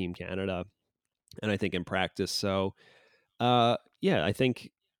for Team Canada, and I think in practice. So, I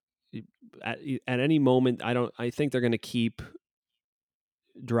think at any moment, I think they're going to keep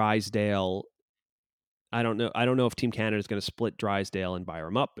Drysdale. I don't know if Team Canada is going to split Drysdale and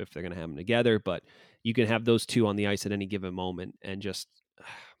Byram up, if they're going to have them together, but you can have those two on the ice at any given moment and just,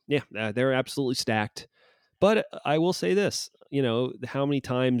 they're absolutely stacked. But I will say this, how many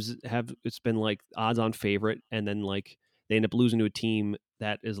times have it's been like odds on favorite and then like they end up losing to a team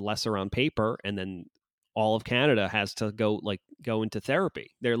that is lesser on paper, and then all of Canada has to go into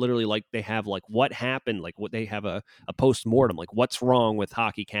therapy. They're literally like, they have like, what happened? Like what they have a post-mortem, like what's wrong with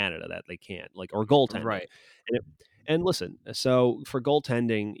Hockey Canada that they can't, like, or goaltending. Right. And listen, so for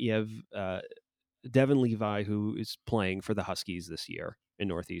goaltending, you have Devin Levi, who is playing for the Huskies this year in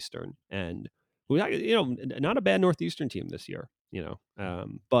Northeastern, and who, not a bad Northeastern team this year,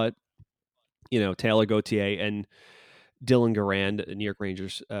 but Taylor Gauthier and Dylan Garand, New York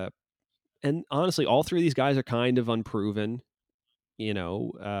Rangers, and honestly, all three of these guys are kind of unproven.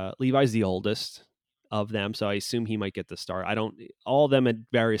 Levi's the oldest of them, so I assume he might get the start. All of them at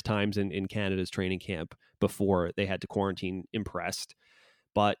various times in Canada's training camp before they had to quarantine impressed.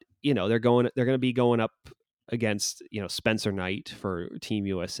 But, they're going to be going up against, Spencer Knight for Team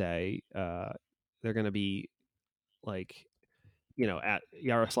USA. They're going to be like, at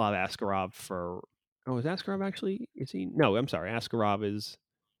Yaroslav Askarov for, is Askarov actually, is he? No, I'm sorry. Askarov is,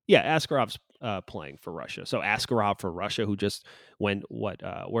 Askarov's playing for Russia. So Askarov for Russia, who just went,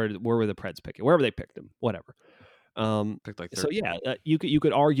 where were the Preds picking? Wherever they picked him, whatever. Picked like 13. So you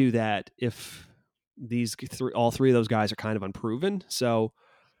could argue that if all three of those guys are kind of unproven, so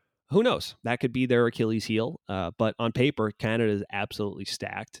who knows? That could be their Achilles heel. But on paper, Canada is absolutely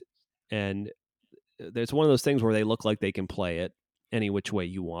stacked, and there's one of those things where they look like they can play it any which way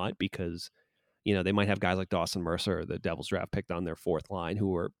you want, because they might have guys like Dawson Mercer, the Devils draft picked on their fourth line,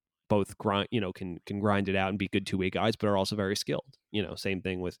 who are both can grind it out and be good two-way guys, but are also very skilled. Same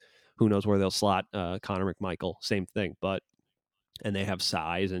thing with, who knows where they'll slot Connor McMichael, same thing. And they have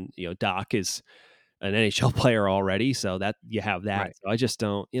size, and Doc is an NHL player already, so that you have that. Right. So I just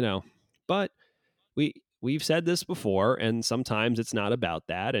don't, but we've said this before, and sometimes it's not about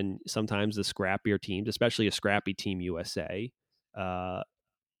that, and sometimes the scrappier teams, especially a scrappy Team USA,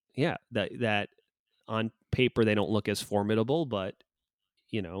 that on paper they don't look as formidable, but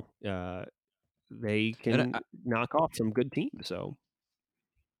they can knock off some good teams. So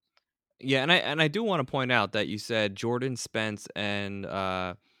and I do want to point out that you said Jordan Spence and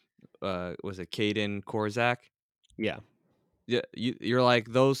was it Caden Korczak? Yeah. You're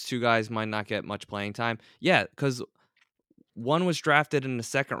like, those two guys might not get much playing time. Yeah, because one was drafted in the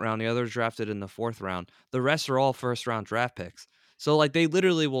second round, the other was drafted in the fourth round. The rest are all first round draft picks. So like they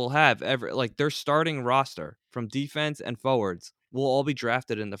literally will have their starting roster from defense and forwards will all be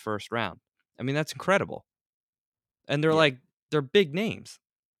drafted in the first round. I mean, that's incredible. And they're they're big names.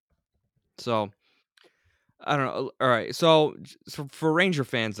 So I don't know. All right. So for Ranger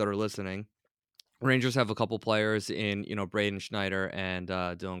fans that are listening, Rangers have a couple players in, Braden Schneider and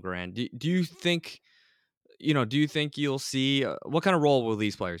Dylan Garand. Do you think, you'll see what kind of role will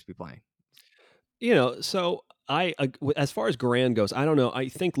these players be playing? So as far as Garand goes, I don't know. I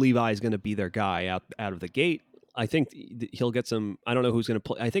think Levi is going to be their guy out of the gate. I think he'll get some. I don't know who's going to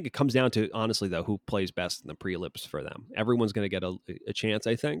play. I think it comes down to, honestly, though, who plays best in the prelims for them. Everyone's going to get a chance,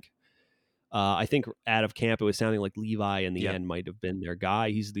 I think. I think out of camp, it was sounding like Levi in the end might have been their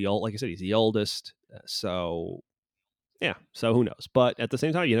guy. He's like I said, he's the oldest. So who knows? But at the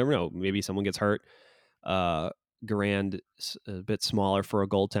same time, you never know. Maybe someone gets hurt. Garand a bit smaller for a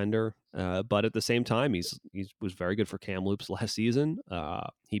goaltender, but at the same time, he was very good for Kamloops last season.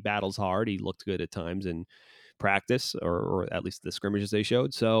 He battles hard. He looked good at times in practice, or at least the scrimmages they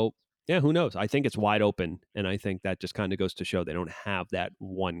showed. So who knows? I think it's wide open, and I think that just kind of goes to show they don't have that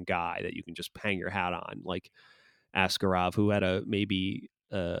one guy that you can just hang your hat on, like Askarov, who had maybe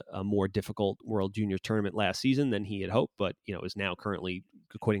a more difficult World Junior tournament last season than he had hoped, but is now currently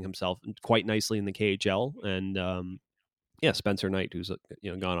acquitting himself quite nicely in the KHL. And Spencer Knight, who's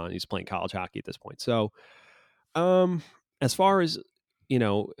gone on, he's playing college hockey at this point. So as far as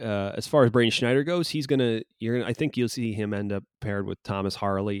Braden Schneider goes, I think you'll see him end up paired with Thomas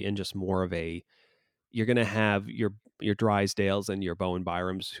Harley in just more of you're going to have your Drysdales and your Bowen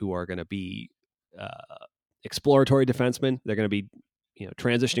Byrams, who are going to be exploratory defensemen. They're going to be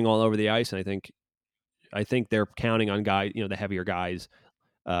transitioning all over the ice, and I think they're counting on guys, the heavier guys,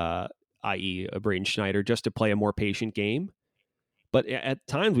 i.e. Braden Schneider, just to play a more patient game. But at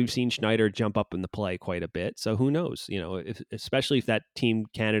times we've seen Schneider jump up in the play quite a bit. So who knows? Especially if that Team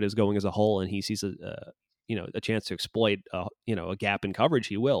Canada is going as a whole and he sees a chance to exploit a gap in coverage,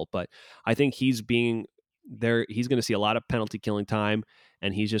 he will. But I think he's being there. He's going to see a lot of penalty killing time,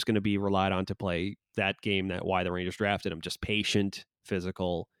 and he's just going to be relied on to play that game. That why the Rangers drafted him. Just patient,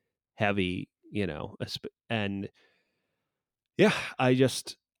 physical, heavy. And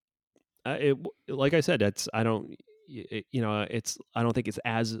like I said, I don't think it's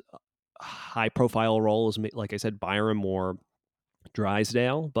as high profile role as, like I said, Byram or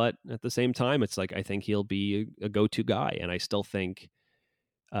Drysdale, but at the same time, it's like I think he'll be a go-to guy, and I still think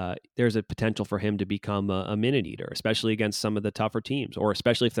there's a potential for him to become a minute eater, especially against some of the tougher teams, or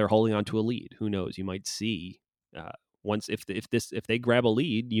especially if they're holding on to a lead. Who knows? You might see once if they grab a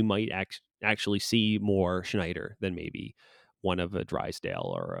lead, you might actually see more Schneider than maybe one of a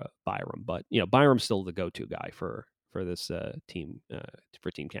Drysdale or a Byram. But Byram's still the go-to guy for this team, for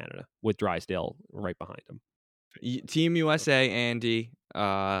Team Canada, with Drysdale right behind him. Team USA, Andy,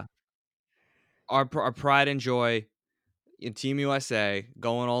 our pride and joy in Team USA,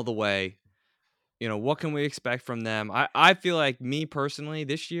 going all the way. What can we expect from them? I feel like, me personally,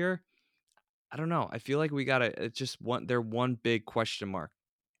 this year, I don't know. I feel like we gotta they're one big question mark.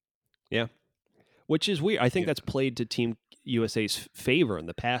 Yeah, which is weird. I think that's played to Team USA's favor in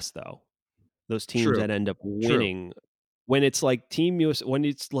the past, though. Those teams that end up winning, when it's like Team USA,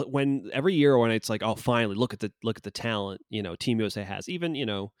 when every year when it's like, oh, finally, look at the talent Team USA has. Even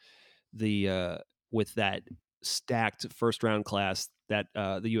with that stacked first round class that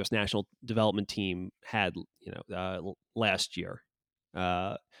the U.S. national development team had last year.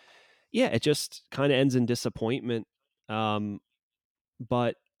 It just kind of ends in disappointment.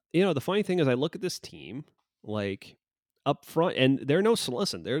 But the funny thing is, I look at this team like up front, and they're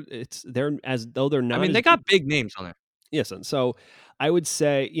they're as though they're not. I mean, they got big names on there. Yes, and so I would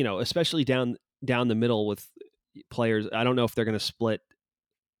say, especially down the middle with players, I don't know if they're going to split.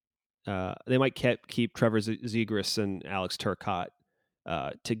 They might keep Trevor Zegras and Alex Turcotte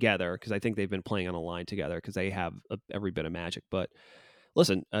together, because I think they've been playing on a line together because they have every bit of magic. But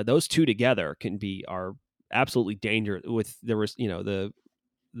listen, those two together are absolutely dangerous. With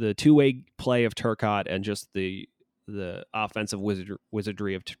the two-way play of Turcotte and just the offensive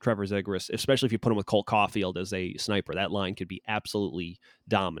wizardry of Trevor Zegras, especially if you put him with Cole Caulfield as a sniper, that line could be absolutely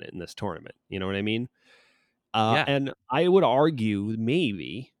dominant in this tournament. You know what I mean? And I would argue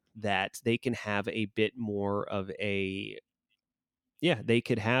maybe that they can have a bit more of they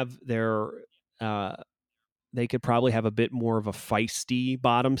could have they could probably have a bit more of a feisty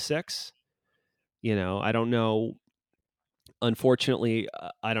bottom six. I don't know. Unfortunately,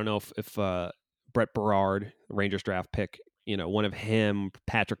 I don't know if Brett Berard, Rangers draft pick, one of him,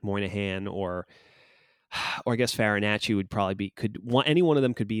 Patrick Moynihan, or I guess Farinacci would probably any one of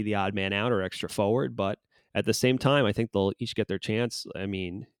them could be the odd man out or extra forward. But at the same time, I think they'll each get their chance. I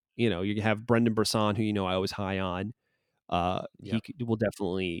mean, you have Brendan Brisson, who I was high on. He will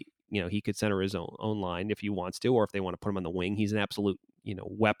definitely, he could center his own line if he wants to, or if they want to put him on the wing. He's an absolute,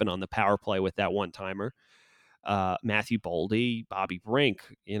 weapon on the power play with that one timer. Matthew Boldy, Bobby Brink,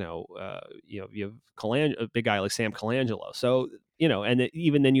 you have a big guy like Sam Colangelo. So, and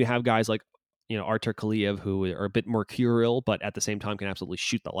even then you have guys like, Artur Kaliev, who are a bit mercurial, but at the same time can absolutely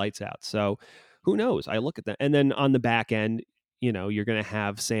shoot the lights out. So who knows? I look at that. And then on the back end, you're going to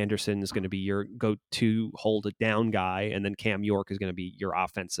have Sanderson is going to be your go-to hold it down guy. And then Cam York is going to be your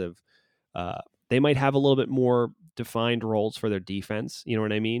offensive. They might have a little bit more defined roles for their defense. You know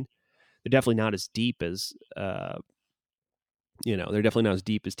what I mean? they're definitely not as deep as they're definitely not as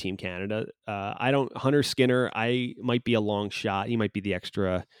deep as Team Canada. Hunter Skinner, I might be a long shot. He might be the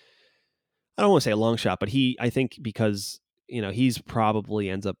extra. I don't want to say a long shot, but I think because he's probably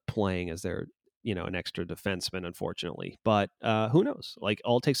ends up playing as their an extra defenseman, unfortunately. But who knows? Like,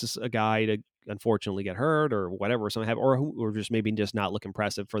 all it takes is a guy to unfortunately get hurt or whatever, or just maybe just not look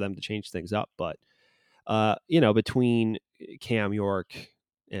impressive for them to change things up. But between Cam York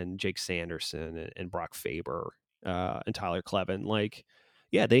and Jake Sanderson and Brock Faber and Tyler Kleven, like,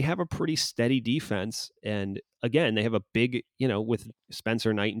 yeah, they have a pretty steady defense. And again, they have a big, with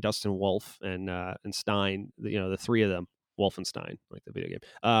Spencer Knight and Dustin Wolf and Stein, the three of them, Wolfenstein, like the video game.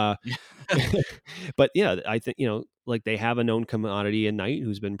 But yeah, I think, like, they have a known commodity in Knight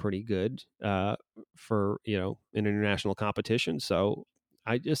who's been pretty good for, in international competition. So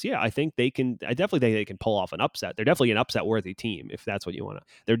I think they can, I definitely think they can pull off an upset. They're definitely an upset worthy team, if that's what you want to.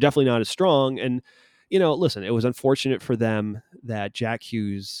 They're definitely not as strong. And, listen, it was unfortunate for them that Jack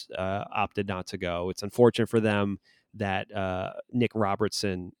Hughes opted not to go. It's unfortunate for them that Nick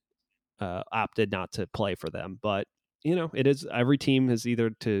Robertson opted not to play for them. But, it is, every team has either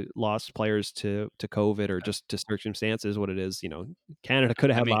lost players to COVID or just to circumstances, what it is. Canada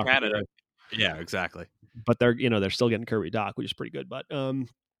could have Canada. Yeah, exactly. But they're still getting Kirby Dach, which is pretty good. But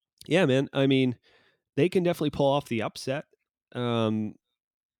yeah, man, I mean, they can definitely pull off the upset. And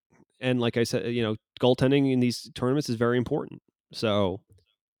like I said, goaltending in these tournaments is very important. So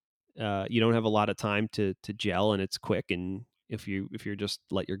you don't have a lot of time to gel, and it's quick. And if you're just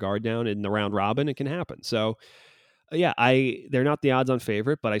let your guard down in the round robin, it can happen. So yeah, they're not the odds-on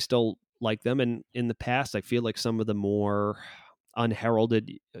favorite, but I still like them. And in the past, I feel like some of the more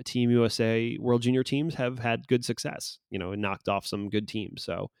unheralded Team USA World Junior teams have had good success, and knocked off some good teams.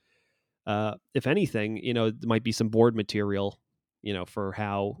 So if anything, there might be some board material, for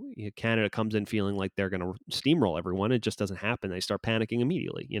how Canada comes in feeling like they're going to steamroll everyone. It just doesn't happen. They start panicking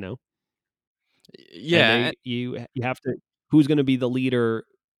immediately, Yeah. You have to, who's going to be the leader?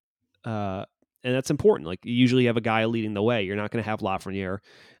 And that's important. Like, you usually have a guy leading the way. You're not going to have Lafreniere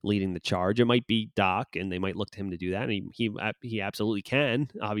leading the charge. It might be Dach, and they might look to him to do that. And he absolutely can,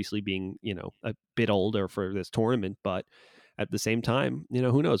 obviously being, a bit older for this tournament. But at the same time,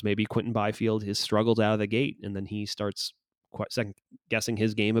 who knows? Maybe Quentin Byfield has struggled out of the gate, and then he starts second guessing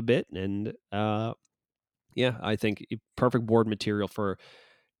his game a bit. And yeah, I think perfect board material for,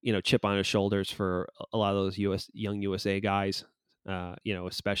 chip on his shoulders for a lot of those young USA guys.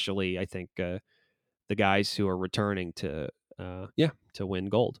 Especially I think the guys who are returning to win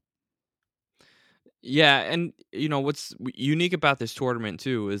gold. Yeah, and what's unique about this tournament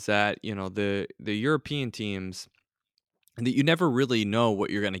too is that the European teams, that you never really know what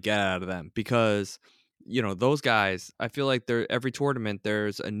you're going to get out of them, because those guys, I feel like every tournament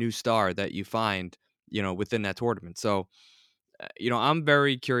there's a new star that you find within that tournament. So I'm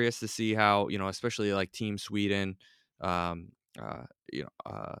very curious to see how especially like Team Sweden,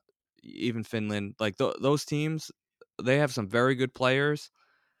 even Finland, like those teams, they have some very good players.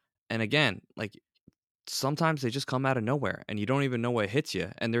 And again, like, sometimes they just come out of nowhere and you don't even know what hits you.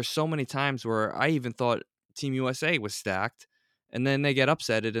 And there's so many times where I even thought Team USA was stacked, and then they get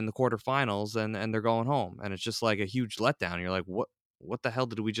upsetted in the quarterfinals and they're going home. And it's just like a huge letdown. You're like, what the hell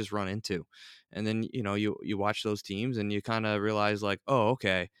did we just run into? And then, you watch those teams and you kind of realize, like, oh,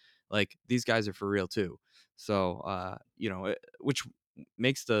 okay, like, these guys are for real too. So, which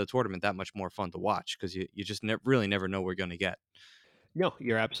makes the tournament that much more fun to watch, because you just really never know what we're going to get. No,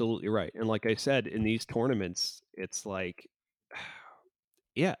 you're absolutely right. And like I said, in these tournaments, it's like,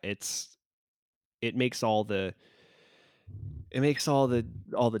 yeah, it makes all the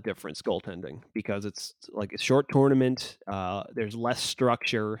difference, goaltending, because it's like a short tournament. There's less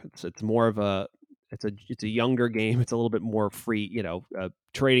structure. It's more of it's a younger game. It's a little bit more free,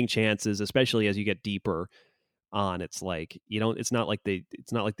 trading chances, especially as you get deeper on. It's like, it's not like the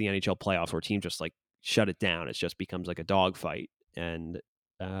NHL playoffs where teams just like shut it down. It just becomes like a dogfight. And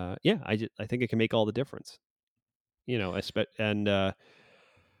I think it can make all the difference,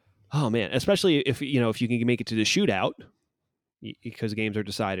 oh man, especially if you can make it to the shootout, because games are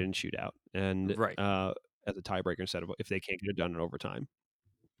decided in shootout, and right, as a tiebreaker instead of if they can't get it done in overtime.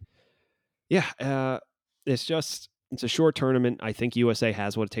 Yeah, it's a short tournament. I think USA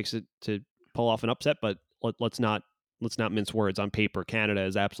has what it takes to pull off an upset, but let's not mince words. On paper, Canada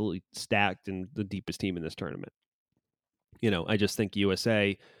is absolutely stacked and the deepest team in this tournament. I just think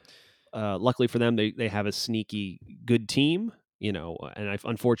USA, luckily for them, they have a sneaky good team, and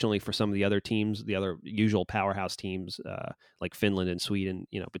unfortunately for some of the other teams, the other usual powerhouse teams, like Finland and Sweden,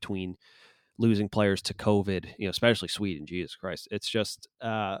 between losing players to COVID, especially Sweden, Jesus Christ, it's just,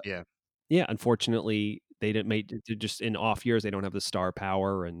 yeah, yeah, unfortunately, they didn't make they're just in off years. They don't have the star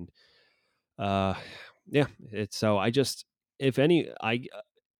power, and uh, yeah, it's so. I just, if any,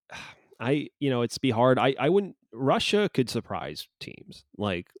 it's be hard. I wouldn't. Russia could surprise teams.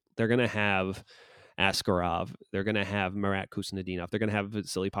 Like they're gonna have Askarov, they're gonna have Marat Kusnedinov, they're gonna have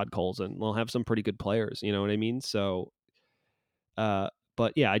Vasily Podkolzin. They'll have some pretty good players. You know what I mean? So,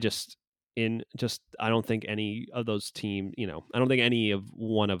 but yeah, I don't think any of those teams. I don't think any of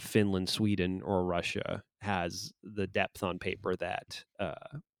one of Finland, Sweden, or Russia has the depth on paper that.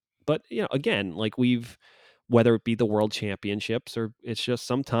 But again, like whether it be the World Championships or it's just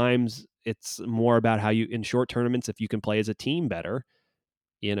sometimes it's more about how you in short tournaments, if you can play as a team better,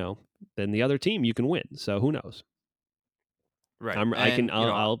 than the other team, you can win. So who knows? Right.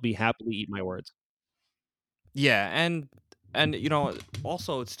 I'll be happily eat my words. Yeah, and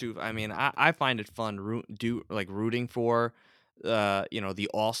also it's too. I mean, I find it fun rooting for the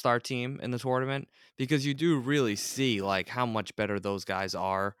all-star team in the tournament, because you do really see like how much better those guys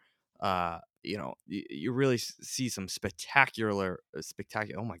are. You really see some spectacular.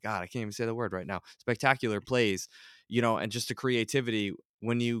 Oh my god, I can't even say the word right now. Spectacular plays, and just the creativity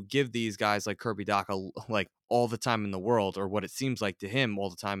when you give these guys like Kirby Doc like all the time in the world, or what it seems like to him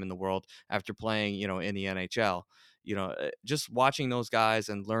all the time in the world after playing in the NHL. Just watching those guys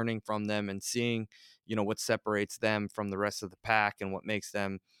and learning from them and seeing what separates them from the rest of the pack and what makes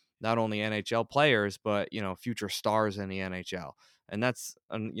them not only NHL players but future stars in the NHL. And that's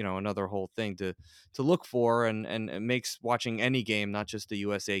another whole thing to look for, and it makes watching any game, not just the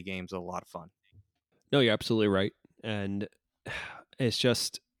USA games, a lot of fun. No, you're absolutely right, and it's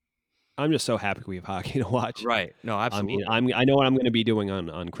just I'm just so happy we have hockey to watch. Right? No, absolutely. I mean, I know what I'm going to be doing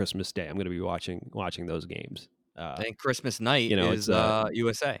on Christmas Day. I'm going to be watching those games. And Christmas night is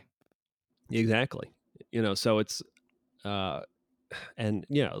USA. Exactly. So it's and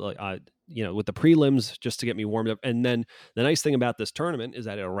with the prelims, just to get me warmed up. And then the nice thing about this tournament is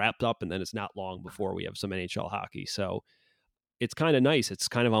that it'll wrap up, and then it's not long before we have some NHL hockey. So it's kind of nice. It's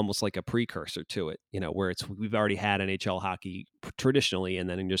kind of almost like a precursor to it, where we've already had NHL hockey traditionally, and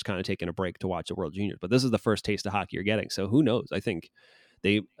then you're just kind of taking a break to watch the World Juniors. But this is the first taste of hockey you're getting. So who knows? I think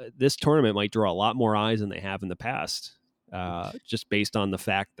this tournament might draw a lot more eyes than they have in the past, just based on the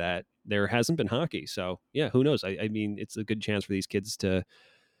fact that there hasn't been hockey. So yeah, who knows? I mean, it's a good chance for these kids to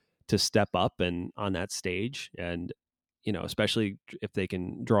step up and on that stage, and especially if they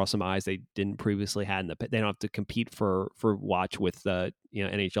can draw some eyes they didn't previously had they don't have to compete for watch with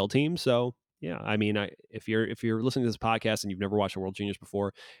NHL teams. So yeah, I mean, if you're listening to this podcast and you've never watched the World Juniors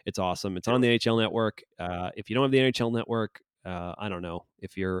before, it's awesome. It's on the NHL Network. If you don't have the NHL Network, I don't know,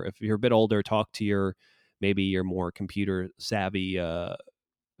 if you're a bit older, talk to maybe your more computer savvy I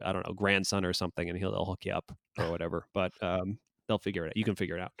don't know, grandson or something, and they'll hook you up or whatever. But they'll figure it out. You can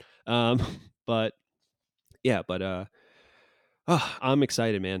figure it out. But yeah, but I'm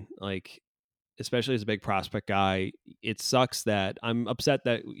excited, man. Like, especially as a big prospect guy, it sucks that I'm upset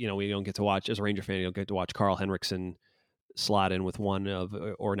that we don't get to watch, as a Ranger fan, you don't get to watch Carl Henriksen slot in with one of,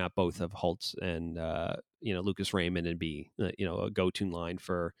 or not both of, Holtz and Lucas Raymond, and be a go-to line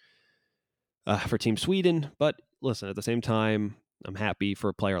for Team Sweden. But listen, at the same time, I'm happy for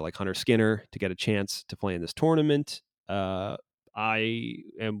a player like Hunter Skinner to get a chance to play in this tournament. Will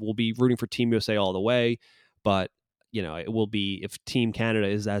be rooting for Team USA all the way, but it will be, if Team Canada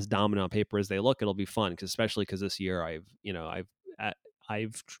is as dominant on paper as they look, it'll be fun, especially because this year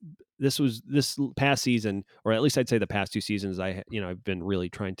this past season, or at least I'd say the past two seasons, I've been really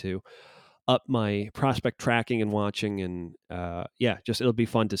trying to up my prospect tracking and watching, and just it'll be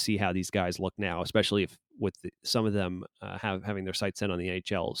fun to see how these guys look now, especially if some of them having their sights set on the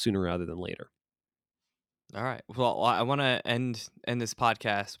NHL sooner rather than later. All right. Well, I want to end this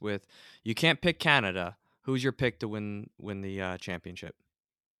podcast with, you can't pick Canada. Who's your pick to win the championship?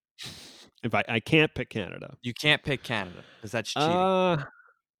 If I can't pick Canada, you can't pick Canada because that's cheating.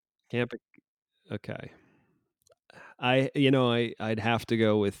 Can't pick. Okay. I'd have to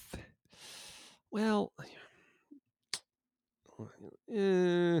go with. Well,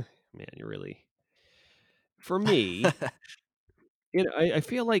 man, you're really. For me, I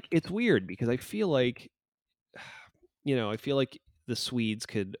feel like it's weird, because I feel like, the Swedes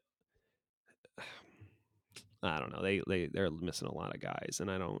could. I don't know. They're missing a lot of guys,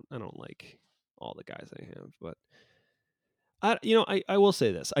 and I don't like all the guys they have. But I will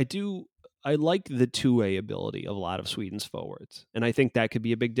say this: I like the two-way ability of a lot of Sweden's forwards, and I think that could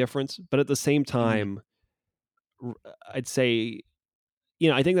be a big difference. But at the same time, I'd say,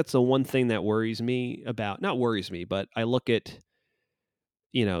 I think that's the one thing that worries me, but I look at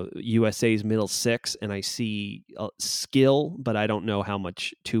USA's middle six, and I see skill, but I don't know how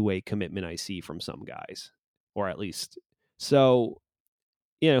much two-way commitment I see from some guys, or at least. So,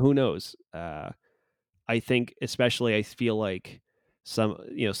 who knows? I think, especially, I feel like some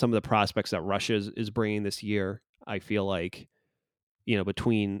of the prospects that Russia is bringing this year, I feel like,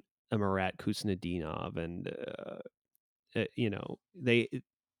 between Marat Kuznetsov and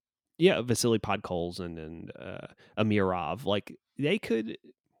Vasily Podkolzin and Amirov, like they could,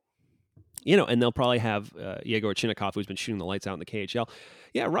 and they'll probably have Yegor Chinnikov, who's been shooting the lights out in the KHL.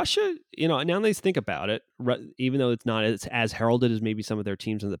 Yeah, Russia, now that I think about it, even though it's not as heralded as maybe some of their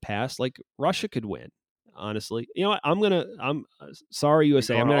teams in the past, like Russia could win. Honestly, I'm sorry,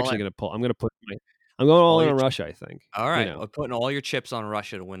 USA. I'm not actually going to pull. I'm going all in on Russia. I think. All right, putting all your chips on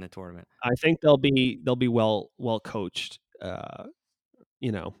Russia to win the tournament. I think they'll be well coached. Like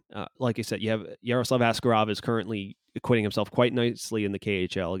I said, you have Yaroslav Askarov is currently acquitting himself quite nicely in the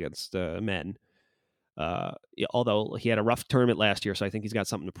KHL against men. Although he had a rough tournament last year, so I think he's got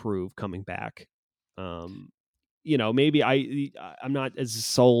something to prove coming back. Maybe I'm not as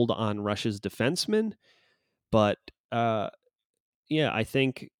sold on Russia's defensemen, but I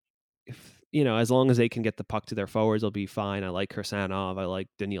think if as long as they can get the puck to their forwards, they'll be fine. I like Kirsanov. I like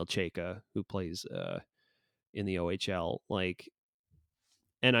Daniil Chayka, who plays in the OHL.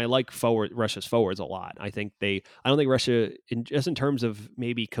 And I like Russia's forwards a lot. I don't think Russia, in terms of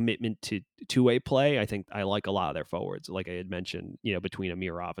maybe commitment to two-way play, I think I like a lot of their forwards. Like I had mentioned, between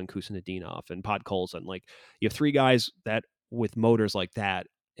Amirov and Kuznetsov and Podkolzin, like you have three guys that with motors like that,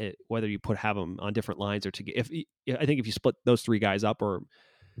 whether you have them on different lines or I think if you split those three guys up or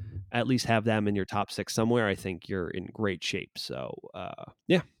at least have them in your top six somewhere, I think you're in great shape. So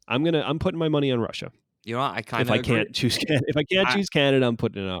I'm putting my money on Russia. I kind of if I can't choose Canada, I'm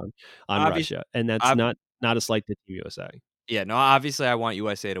putting it on Russia, and that's not a slight to Team USA. Yeah, no, obviously I want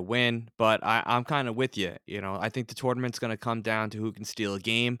USA to win, but I'm kind of with you. I think the tournament's going to come down to who can steal a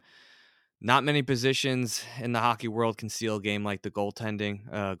game. Not many positions in the hockey world can steal a game like the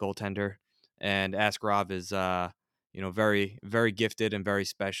goaltender, and Askarov is very, very gifted and very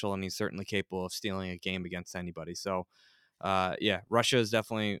special, and he's certainly capable of stealing a game against anybody. So. Russia is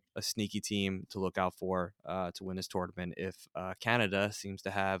definitely a sneaky team to look out for to win this tournament if Canada seems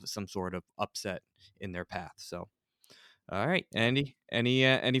to have some sort of upset in their path. So, all right, Andy,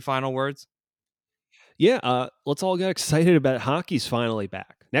 any final words? Yeah, let's all get excited about hockey's finally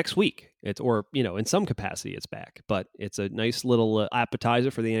back next week. In some capacity it's back, but it's a nice little appetizer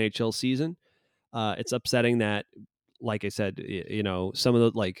for the NHL season. It's upsetting that, like I said, some of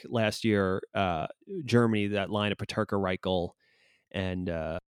the last year, Germany, that line of Peterka, Reichel, and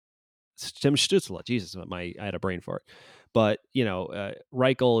Tim Stützle. Jesus, I had a brain for it. But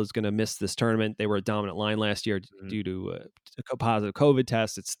Reichel is going to miss this tournament. They were a dominant line last year due to a positive COVID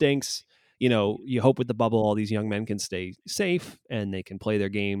test. It stinks. You hope with the bubble, all these young men can stay safe and they can play their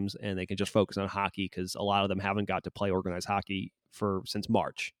games and they can just focus on hockey because a lot of them haven't got to play organized hockey since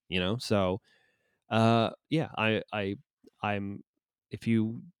March. So. I'm if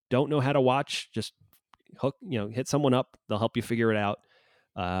you don't know how to watch, just hit someone up. They'll help you figure it out.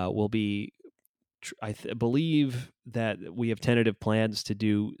 I believe that we have tentative plans to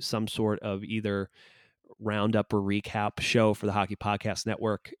do some sort of either roundup or recap show for the Hockey Podcast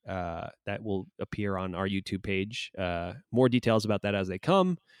Network that will appear on our YouTube page. More details about that as they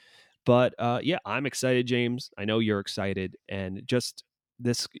come. But I'm excited, James. I know you're excited, and just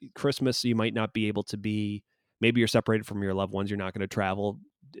this Christmas, you might not be able to maybe you're separated from your loved ones. You're not going to travel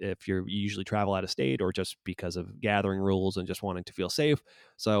if you usually travel out of state or just because of gathering rules and just wanting to feel safe.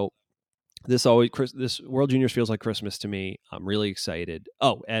 So this World Juniors feels like Christmas to me. I'm really excited.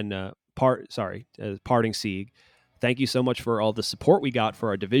 Oh, and parting Sieg. Thank you so much for all the support we got for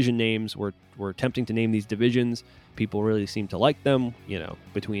our division names. We're attempting to name these divisions. People really seem to like them,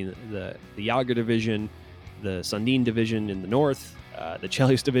 between the Yager division, the Sundin division in the north, the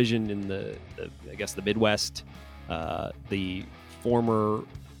Chelios division in the Midwest, the former,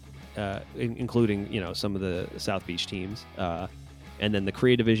 including some of the South Beach teams, and then the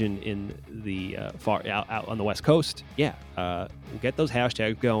Korea division in the far out on the West Coast. Yeah, we'll get those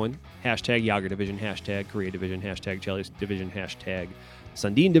hashtags going. Hashtag Yager division, hashtag Korea division, hashtag Chelios division, hashtag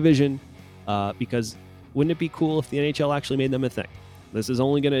Sundin division. Because wouldn't it be cool if the NHL actually made them a thing? This is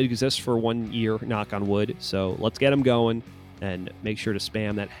only going to exist for 1 year, knock on wood. So let's get them going and make sure to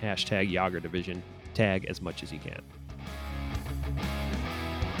spam that hashtag Yager division tag as much as you can.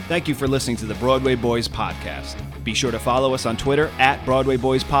 Thank you for listening to the Broadway Boys podcast. Be sure to follow us on Twitter at Broadway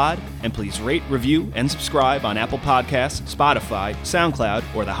Boys Pod, and please rate, review, and subscribe on Apple Podcasts, Spotify, SoundCloud,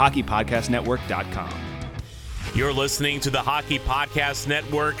 or the HockeyPodcastNetwork.com. You're listening to the Hockey Podcast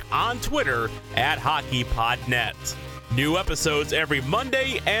Network on Twitter at HockeyPodNet. New episodes every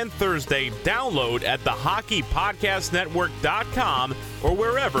Monday and Thursday. Download at thehockeypodcastnetwork.com or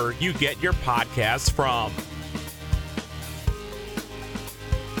wherever you get your podcasts from.